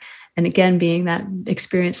way. And again, being that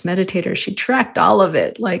experienced meditator, she tracked all of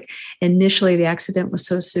it. Like initially the accident was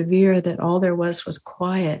so severe that all there was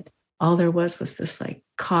quiet. All there was this like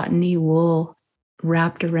cottony wool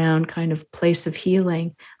wrapped around kind of place of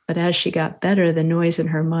healing. But as she got better, the noise in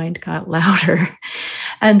her mind got louder.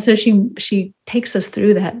 And so she takes us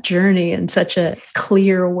through that journey in such a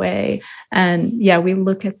clear way. And yeah, we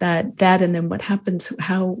look at that and then what happens,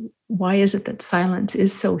 why is it that silence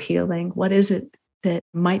is so healing? What is it that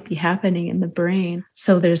might be happening in the brain?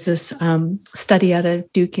 So there's this study out of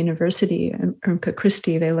Duke University, Irmgard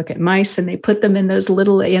Christie. They look at mice and they put them in those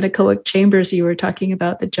little anechoic chambers you were talking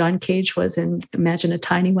about that John Cage was in. Imagine a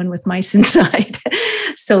tiny one with mice inside.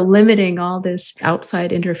 So limiting all this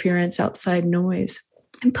outside interference, outside noise.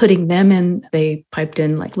 and putting them in. They piped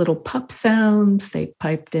in like little pup sounds. They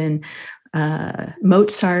piped in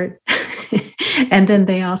Mozart. And then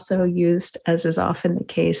they also used, as is often the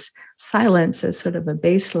case, silence as sort of a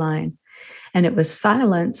baseline. And it was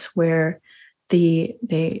silence where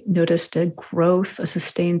they noticed a growth, a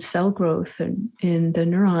sustained cell growth in the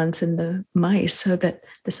neurons in the mice. So that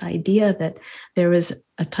this idea that there was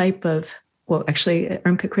a type of, well, actually,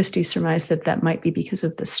 Irmke Christie surmised that might be because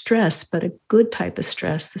of the stress, but a good type of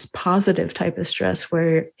stress, this positive type of stress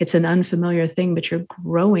where it's an unfamiliar thing, but you're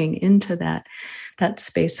growing into that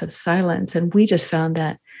space of silence. And we just found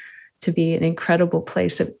that to be an incredible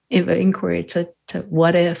place of inquiry to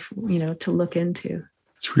what if, to look into.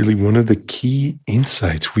 It's really one of the key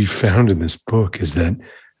insights we found in this book is that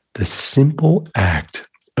the simple act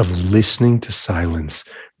of listening to silence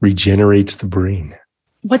regenerates the brain.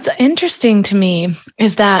 What's interesting to me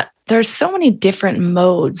is that there's so many different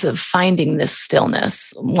modes of finding this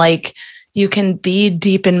stillness. Like you can be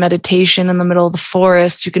deep in meditation in the middle of the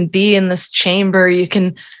forest. You can be in this chamber. You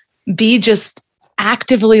can be just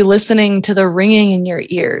actively listening to the ringing in your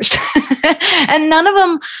ears. And none of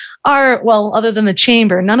them are, well, other than the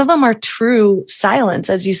chamber, none of them are true silence,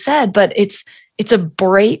 as you said, but it's a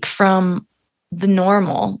break from the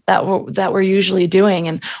normal that we're usually doing.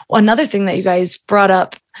 And another thing that you guys brought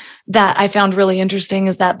up that I found really interesting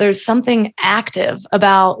is that there's something active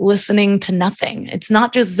about listening to nothing. It's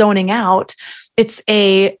not just zoning out. It's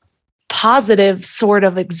a positive sort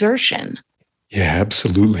of exertion. Yeah,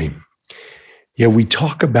 absolutely. Yeah, we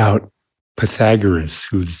talk about Pythagoras,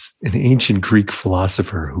 who's an ancient Greek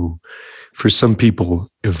philosopher who, for some people,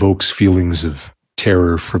 evokes feelings of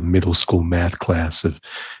terror from middle school math class of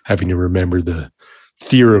having to remember the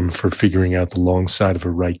theorem for figuring out the long side of a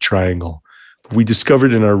right triangle. But we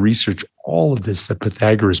discovered in our research all of this that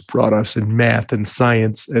Pythagoras brought us in math and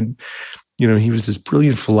science. And, he was this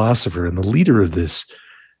brilliant philosopher and the leader of this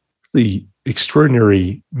really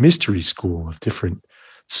extraordinary mystery school of different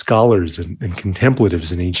scholars and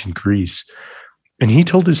contemplatives in ancient Greece. And he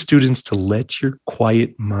told his students to let your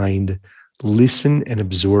quiet mind listen and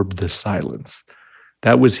absorb the silence.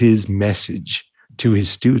 That was his message to his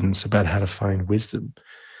students about how to find wisdom.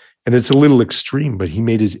 And it's a little extreme, but he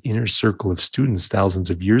made his inner circle of students thousands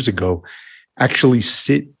of years ago actually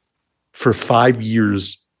sit for 5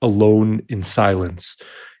 years alone in silence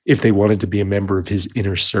if they wanted to be a member of his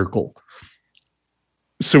inner circle.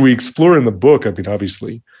 So we explore in the book,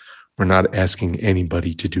 obviously, we're not asking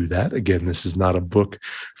anybody to do that. Again, this is not a book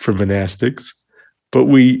for monastics, but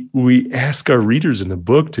we ask our readers in the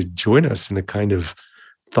book to join us in a kind of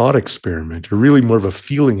thought experiment, or really more of a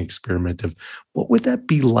feeling experiment of what would that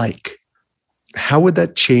be like? How would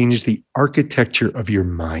that change the architecture of your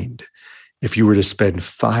mind if you were to spend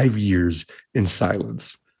 5 years in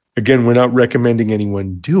silence? Again, we're not recommending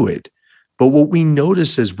anyone do it. But what we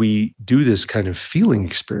notice as we do this kind of feeling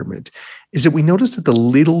experiment is that we notice that the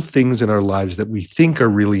little things in our lives that we think are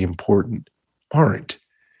really important aren't.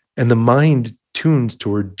 And the mind tunes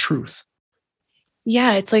toward truth.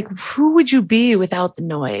 Yeah, it's like, who would you be without the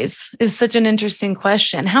noise? Is such an interesting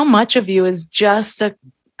question. How much of you is just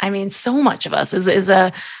so much of us is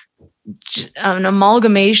an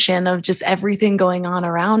amalgamation of just everything going on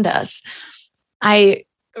around us. I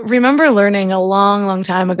remember learning a long, long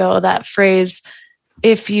time ago that phrase,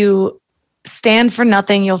 if you stand for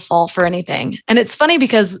nothing, you'll fall for anything. And it's funny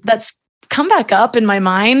because that's come back up in my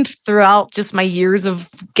mind throughout just my years of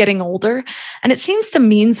getting older. And it seems to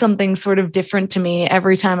mean something sort of different to me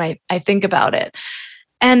every time I think about it.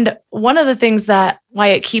 And one of the things why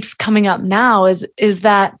it keeps coming up now is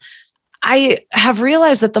that I have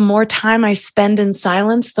realized that the more time I spend in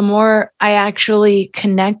silence, the more I actually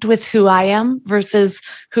connect with who I am versus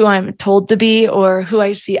who I'm told to be, or who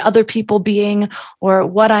I see other people being, or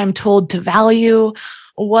what I'm told to value,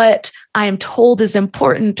 what I'm told is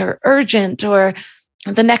important or urgent, or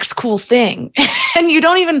the next cool thing. And you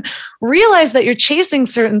don't even realize that you're chasing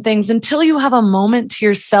certain things until you have a moment to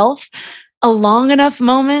yourself, a long enough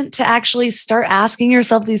moment to actually start asking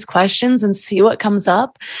yourself these questions and see what comes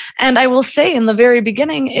up. And I will say in the very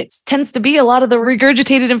beginning, it tends to be a lot of the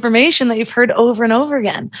regurgitated information that you've heard over and over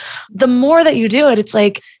again. The more that you do it, it's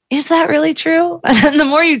like, is that really true? And the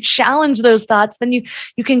more you challenge those thoughts, then you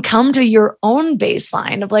can come to your own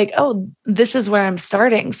baseline of like, oh, this is where I'm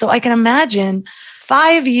starting. So I can imagine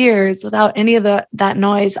 5 years without any of that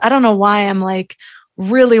noise. I don't know why I'm like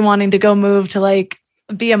really wanting to go move to like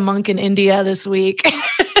be a monk in India this week.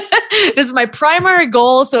 This is my primary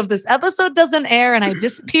goal. So if this episode doesn't air and I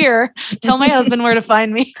disappear, tell my husband where to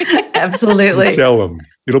find me. Absolutely. Tell him.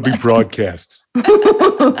 It'll be broadcast.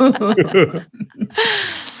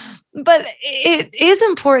 But it is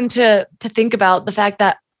important to think about the fact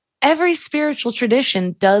that every spiritual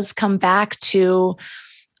tradition does come back to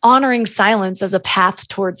honoring silence as a path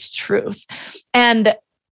towards truth. And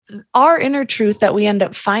our inner truth that we end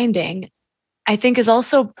up finding, I think, is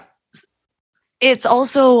also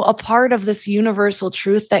a part of this universal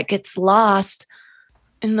truth that gets lost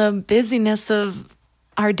in the busyness of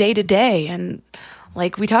our day-to-day. And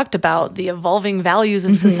like we talked about, the evolving values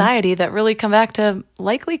of society that really come back to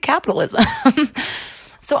likely capitalism.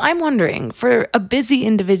 So I'm wondering, for a busy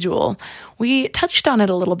individual, we touched on it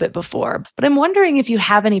a little bit before, but I'm wondering if you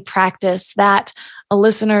have any practice that a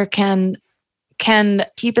listener can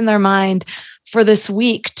keep in their mind for this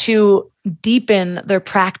week to deepen their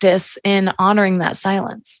practice in honoring that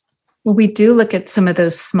silence. Well, we do look at some of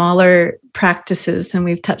those smaller practices, and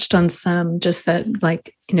we've touched on some, just that,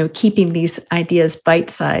 like, keeping these ideas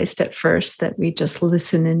bite-sized at first, that we just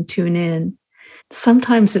listen and tune in.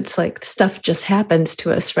 Sometimes it's like stuff just happens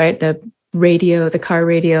to us, right? The car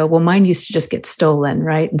radio. Well, mine used to just get stolen,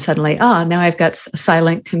 right? And suddenly, now I've got a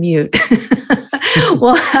silent commute.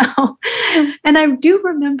 Wow. And I do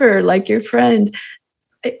remember, like your friend,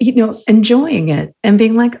 enjoying it and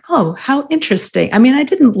being like, oh, how interesting. I mean, I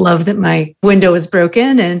didn't love that my window was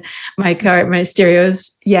broken and my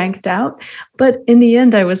stereo's yanked out. But in the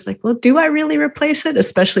end, I was like, well, do I really replace it?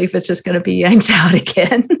 Especially if it's just going to be yanked out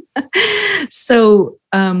again. So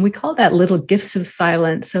we call that little gifts of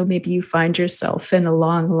silence. So maybe you find yourself in a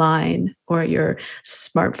long line, or your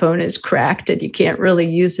smartphone is cracked and you can't really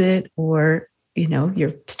use it, or your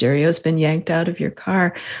stereo's been yanked out of your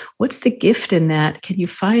car. What's the gift in that? Can you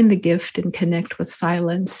find the gift and connect with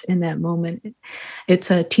silence in that moment? It's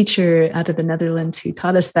a teacher out of the Netherlands who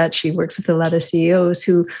taught us that. She works with a lot of CEOs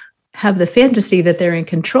who have the fantasy that they're in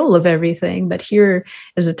control of everything. But here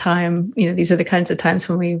is a time, these are the kinds of times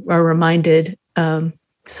when we are reminded,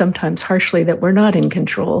 sometimes harshly, that we're not in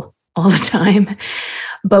control all the time.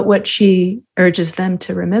 But what she urges them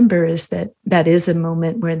to remember is that is a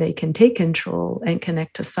moment where they can take control and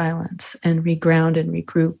connect to silence and reground and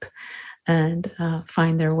regroup and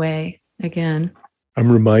find their way again. I'm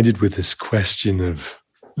reminded with this question of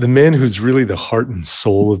the man who's really the heart and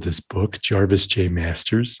soul of this book, Jarvis J.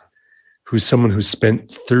 Masters, who's someone who's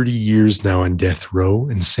spent 30 years now on death row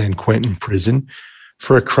in San Quentin prison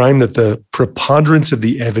for a crime that the preponderance of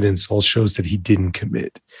the evidence all shows that he didn't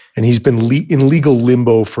commit. And he's been in legal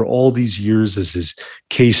limbo for all these years as his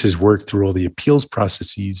case has worked through all the appeals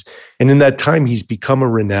processes. And in that time, he's become a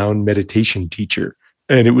renowned meditation teacher.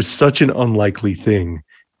 And it was such an unlikely thing.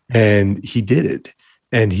 And he did it.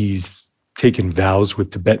 And he's taken vows with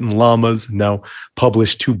Tibetan lamas and now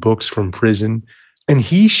published 2 books from prison. And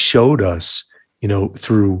he showed us,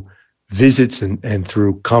 through visits and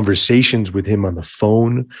through conversations with him on the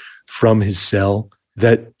phone from his cell,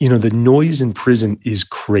 that, the noise in prison is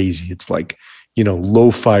crazy. It's like,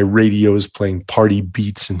 lo-fi radios playing party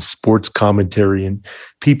beats and sports commentary and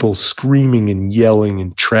people screaming and yelling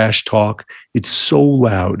and trash talk. It's so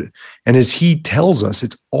loud. And as he tells us,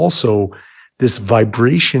 it's also this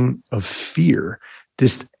vibration of fear,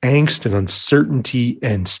 this angst and uncertainty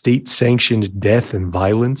and state-sanctioned death and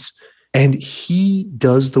violence. And he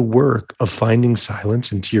does the work of finding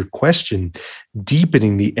silence, and to your question,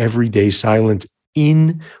 deepening the everyday silence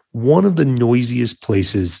in one of the noisiest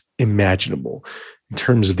places imaginable in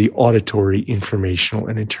terms of the auditory, informational,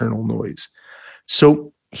 and internal noise.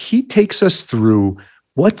 So he takes us through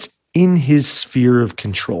what's in his sphere of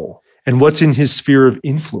control and what's in his sphere of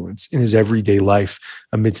influence in his everyday life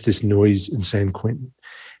amidst this noise in San Quentin.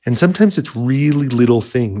 And sometimes it's really little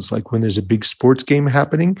things, like when there's a big sports game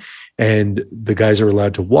happening and the guys are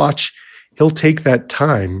allowed to watch, he'll take that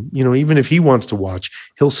time, even if he wants to watch,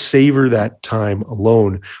 he'll savor that time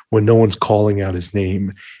alone when no one's calling out his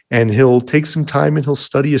name. And he'll take some time and he'll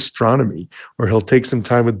study astronomy, or he'll take some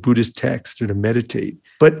time with Buddhist text or to meditate.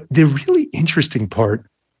 But the really interesting part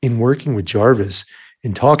in working with Jarvis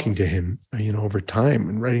and talking to him, over time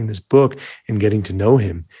and writing this book and getting to know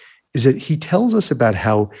him, is that he tells us about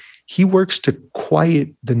how he works to quiet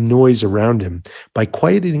the noise around him by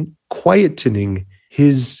quietening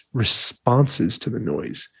his responses to the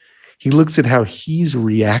noise. He looks at how he's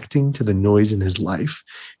reacting to the noise in his life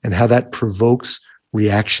and how that provokes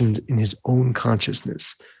reactions in his own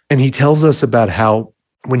consciousness. And he tells us about how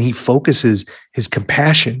when he focuses his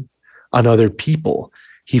compassion on other people,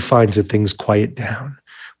 he finds that things quiet down.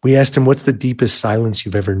 We asked him, what's the deepest silence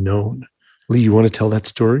you've ever known? Lee, you want to tell that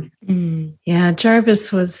story? Yeah,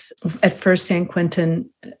 Jarvis was at first San Quentin,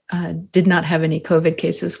 did not have any COVID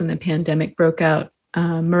cases when the pandemic broke out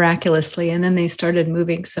miraculously. And then they started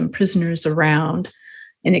moving some prisoners around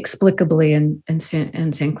inexplicably, and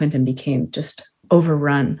San Quentin became just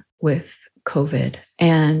overrun with COVID.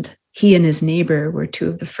 And he and his neighbor were two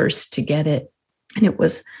of the first to get it. And it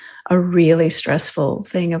was a really stressful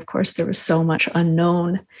thing. Of course, there was so much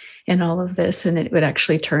unknown in all of this. And it would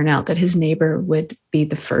actually turn out that his neighbor would be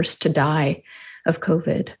the first to die of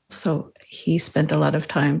COVID. So he spent a lot of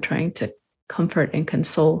time trying to comfort and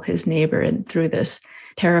console his neighbor and through this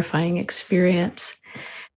terrifying experience.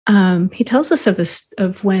 He tells us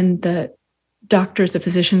of when the doctors, the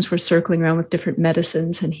physicians were circling around with different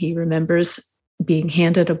medicines, and he remembers being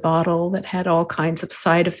handed a bottle that had all kinds of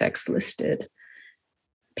side effects listed.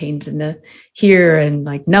 Pains in the here and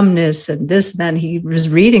like numbness and this. Then he was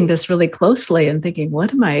reading this really closely and thinking,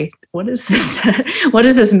 what is this? What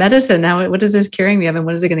is this medicine now? What is this curing me of? And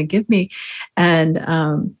what is it going to give me? And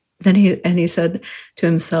then he said to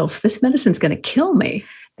himself, this medicine's going to kill me.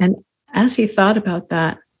 And as he thought about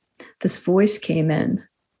that, this voice came in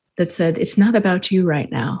that said, it's not about you right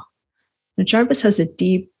now. Now, Jarvis has a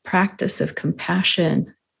deep practice of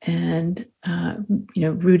compassion and,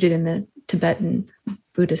 rooted in the Tibetan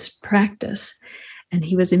Buddhist practice. And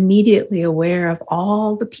he was immediately aware of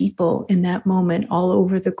all the people in that moment all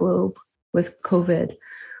over the globe with COVID,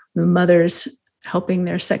 the mothers helping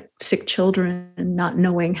their sick children, not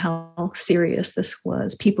knowing how serious this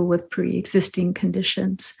was, people with pre-existing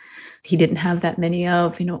conditions he didn't have that many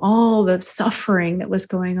of, all the suffering that was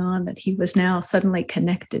going on that he was now suddenly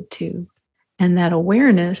connected to. And that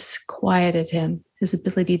awareness quieted him, his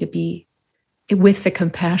ability to be with the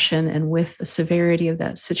compassion and with the severity of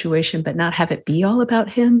that situation, but not have it be all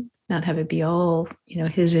about him, not have it be all,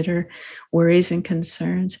 his inner worries and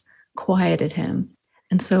concerns, quieted him.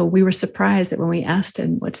 And so we were surprised that when we asked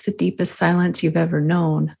him, what's the deepest silence you've ever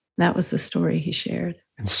known? That was the story he shared.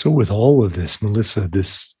 And so with all of this, Melissa,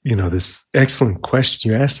 this excellent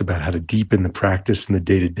question you asked about how to deepen the practice in the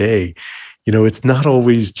day-to-day, it's not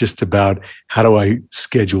always just about how do I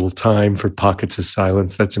schedule time for pockets of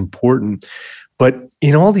silence. That's important. But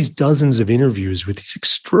in all these dozens of interviews with these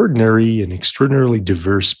extraordinary and extraordinarily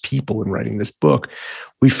diverse people in writing this book,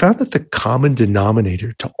 we found that the common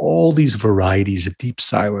denominator to all these varieties of deep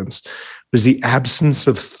silence was the absence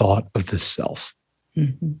of thought of the self.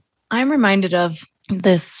 Mm-hmm. I'm reminded of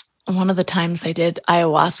this one of the times I did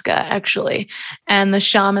ayahuasca, actually. And the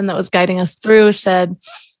shaman that was guiding us through said,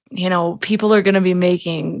 people are going to be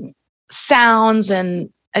making sounds and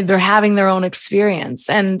they're having their own experience.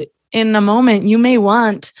 And in a moment, you may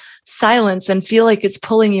want silence and feel like it's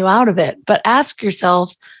pulling you out of it. But ask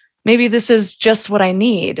yourself, maybe this is just what I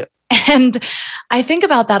need. And I think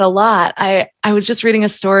about that a lot. I was just reading a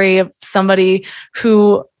story of somebody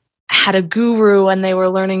who had a guru and they were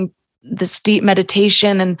learning this deep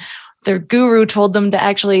meditation, and their guru told them to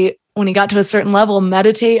actually, when he got to a certain level,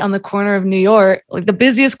 meditate on the corner of New York, like the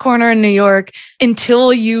busiest corner in New York,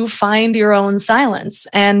 until you find your own silence.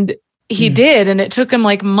 And he did, and it took him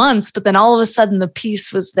like months, but then all of a sudden the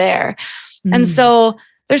peace was there. And so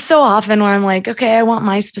there's so often where I'm like, okay, I want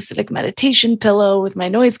my specific meditation pillow with my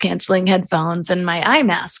noise canceling headphones and my eye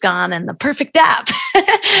mask on and the perfect app.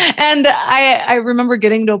 And I remember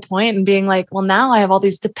getting to a point and being like, well, now I have all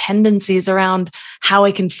these dependencies around how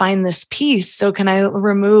I can find this peace. So can I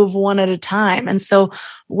remove one at a time? And so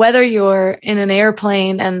whether you're in an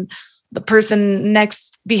airplane and the person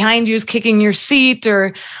behind you is kicking your seat,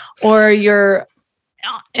 or you're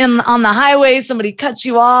on the highway, somebody cuts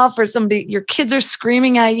you off, or your kids are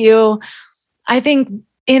screaming at you. I think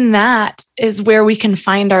in that is where we can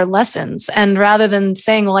find our lessons. And rather than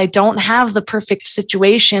saying, well, I don't have the perfect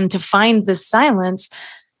situation to find this silence,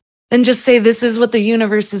 then just say, this is what the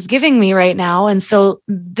universe is giving me right now. And so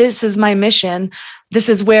this is my mission. This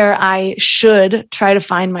is where I should try to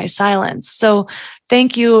find my silence. So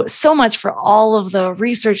thank you so much for all of the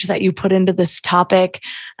research that you put into this topic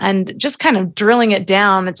and just kind of drilling it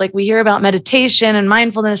down. It's like we hear about meditation and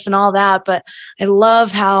mindfulness and all that, but I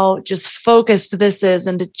love how just focused this is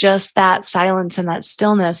into just that silence and that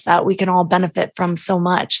stillness that we can all benefit from so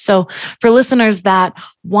much. So for listeners that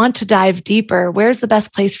want to dive deeper, where's the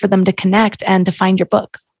best place for them to connect and to find your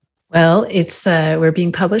book? Well, it's we're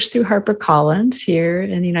being published through HarperCollins here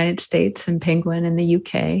in the United States and Penguin in the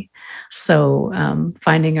UK. So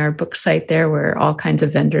finding our book site there where all kinds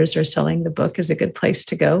of vendors are selling the book is a good place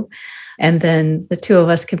to go. And then the two of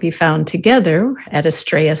us can be found together at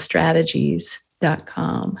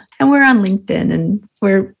AstreaStrategies.com. And we're on LinkedIn, and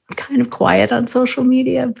we're kind of quiet on social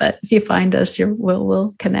media, but if you find us,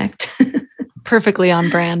 we'll connect. Perfectly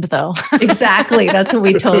on brand, though. Exactly. That's what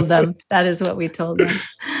we told them. That is what we told them.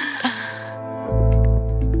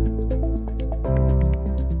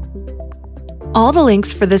 All the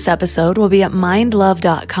links for this episode will be at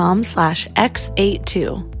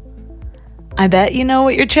mindlove.com/x82. I bet you know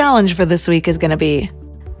what your challenge for this week is going to be.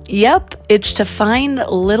 Yep, it's to find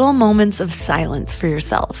little moments of silence for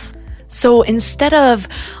yourself. So instead of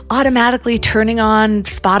automatically turning on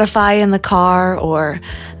Spotify in the car or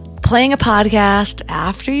playing a podcast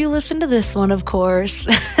after you listen to this one, of course,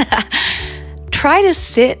 try to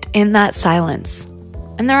sit in that silence.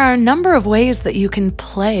 And there are a number of ways that you can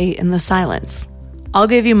play in the silence. I'll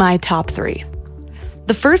give you my top 3.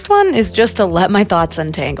 The first one is just to let my thoughts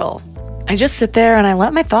untangle. I just sit there and I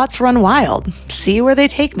let my thoughts run wild, see where they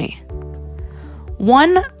take me.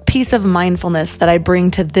 One piece of mindfulness that I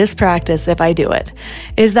bring to this practice, if I do it,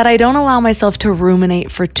 is that I don't allow myself to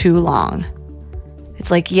ruminate for too long.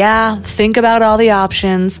 It's like, yeah, think about all the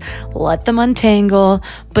options, let them untangle,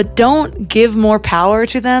 but don't give more power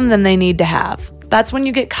to them than they need to have. That's when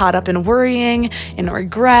you get caught up in worrying, in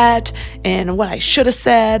regret, in what I should have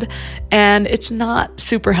said, and it's not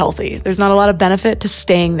super healthy. There's not a lot of benefit to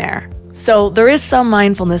staying there. So there is some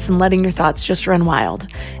mindfulness in letting your thoughts just run wild.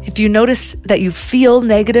 If you notice that you feel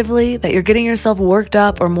negatively, that you're getting yourself worked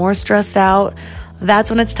up or more stressed out, that's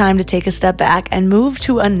when it's time to take a step back and move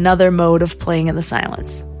to another mode of playing in the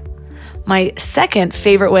silence. My second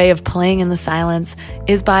favorite way of playing in the silence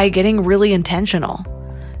is by getting really intentional.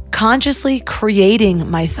 Consciously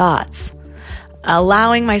creating my thoughts,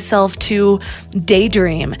 allowing myself to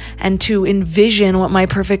daydream and to envision what my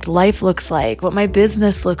perfect life looks like, what my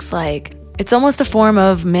business looks like. It's almost a form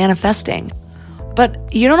of manifesting.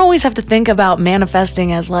 But you don't always have to think about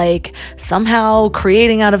manifesting as like somehow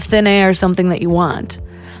creating out of thin air something that you want.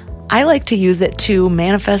 I like to use it to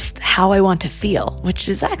manifest how I want to feel, which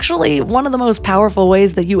is actually one of the most powerful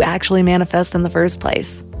ways that you actually manifest in the first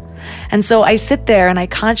place. And so I sit there and I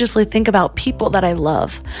consciously think about people that I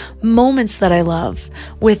love, moments that I love,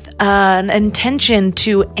 with an intention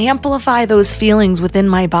to amplify those feelings within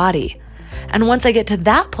my body. And once I get to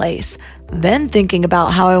that place, then thinking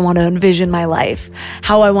about how I want to envision my life,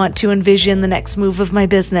 how I want to envision the next move of my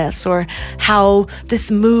business, or how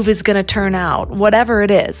this move is going to turn out, whatever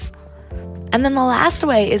it is. And then the last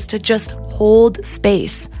way is to just hold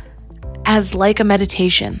space as like a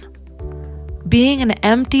meditation. Being an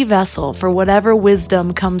empty vessel for whatever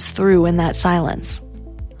wisdom comes through in that silence.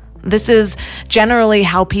 This is generally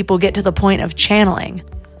how people get to the point of channeling.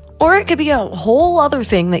 Or it could be a whole other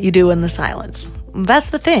thing that you do in the silence.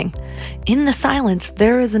 That's the thing. In the silence,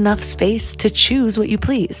 there is enough space to choose what you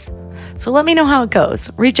please. So let me know how it goes.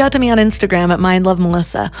 Reach out to me on Instagram at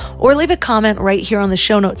mindlovemelissa, or leave a comment right here on the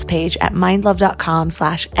show notes page at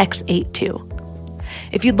mindlove.com/x82.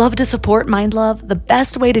 If you'd love to support Mind Love, the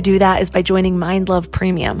best way to do that is by joining Mind Love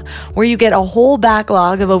Premium, where you get a whole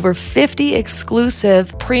backlog of over 50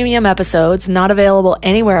 exclusive premium episodes not available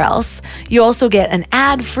anywhere else. You also get an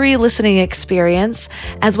ad-free listening experience,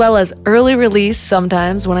 as well as early release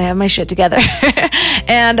sometimes when I have my shit together,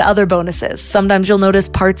 and other bonuses. Sometimes you'll notice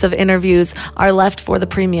parts of interviews are left for the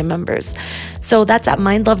premium members. So that's at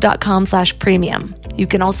mindlove.com/premium. You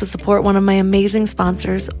can also support one of my amazing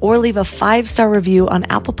sponsors or leave a 5-star review on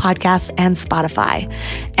Apple Podcasts and Spotify.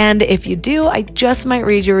 And if you do, I just might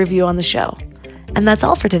read your review on the show. And that's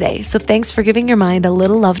all for today. So thanks for giving your mind a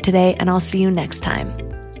little love today, and I'll see you next time.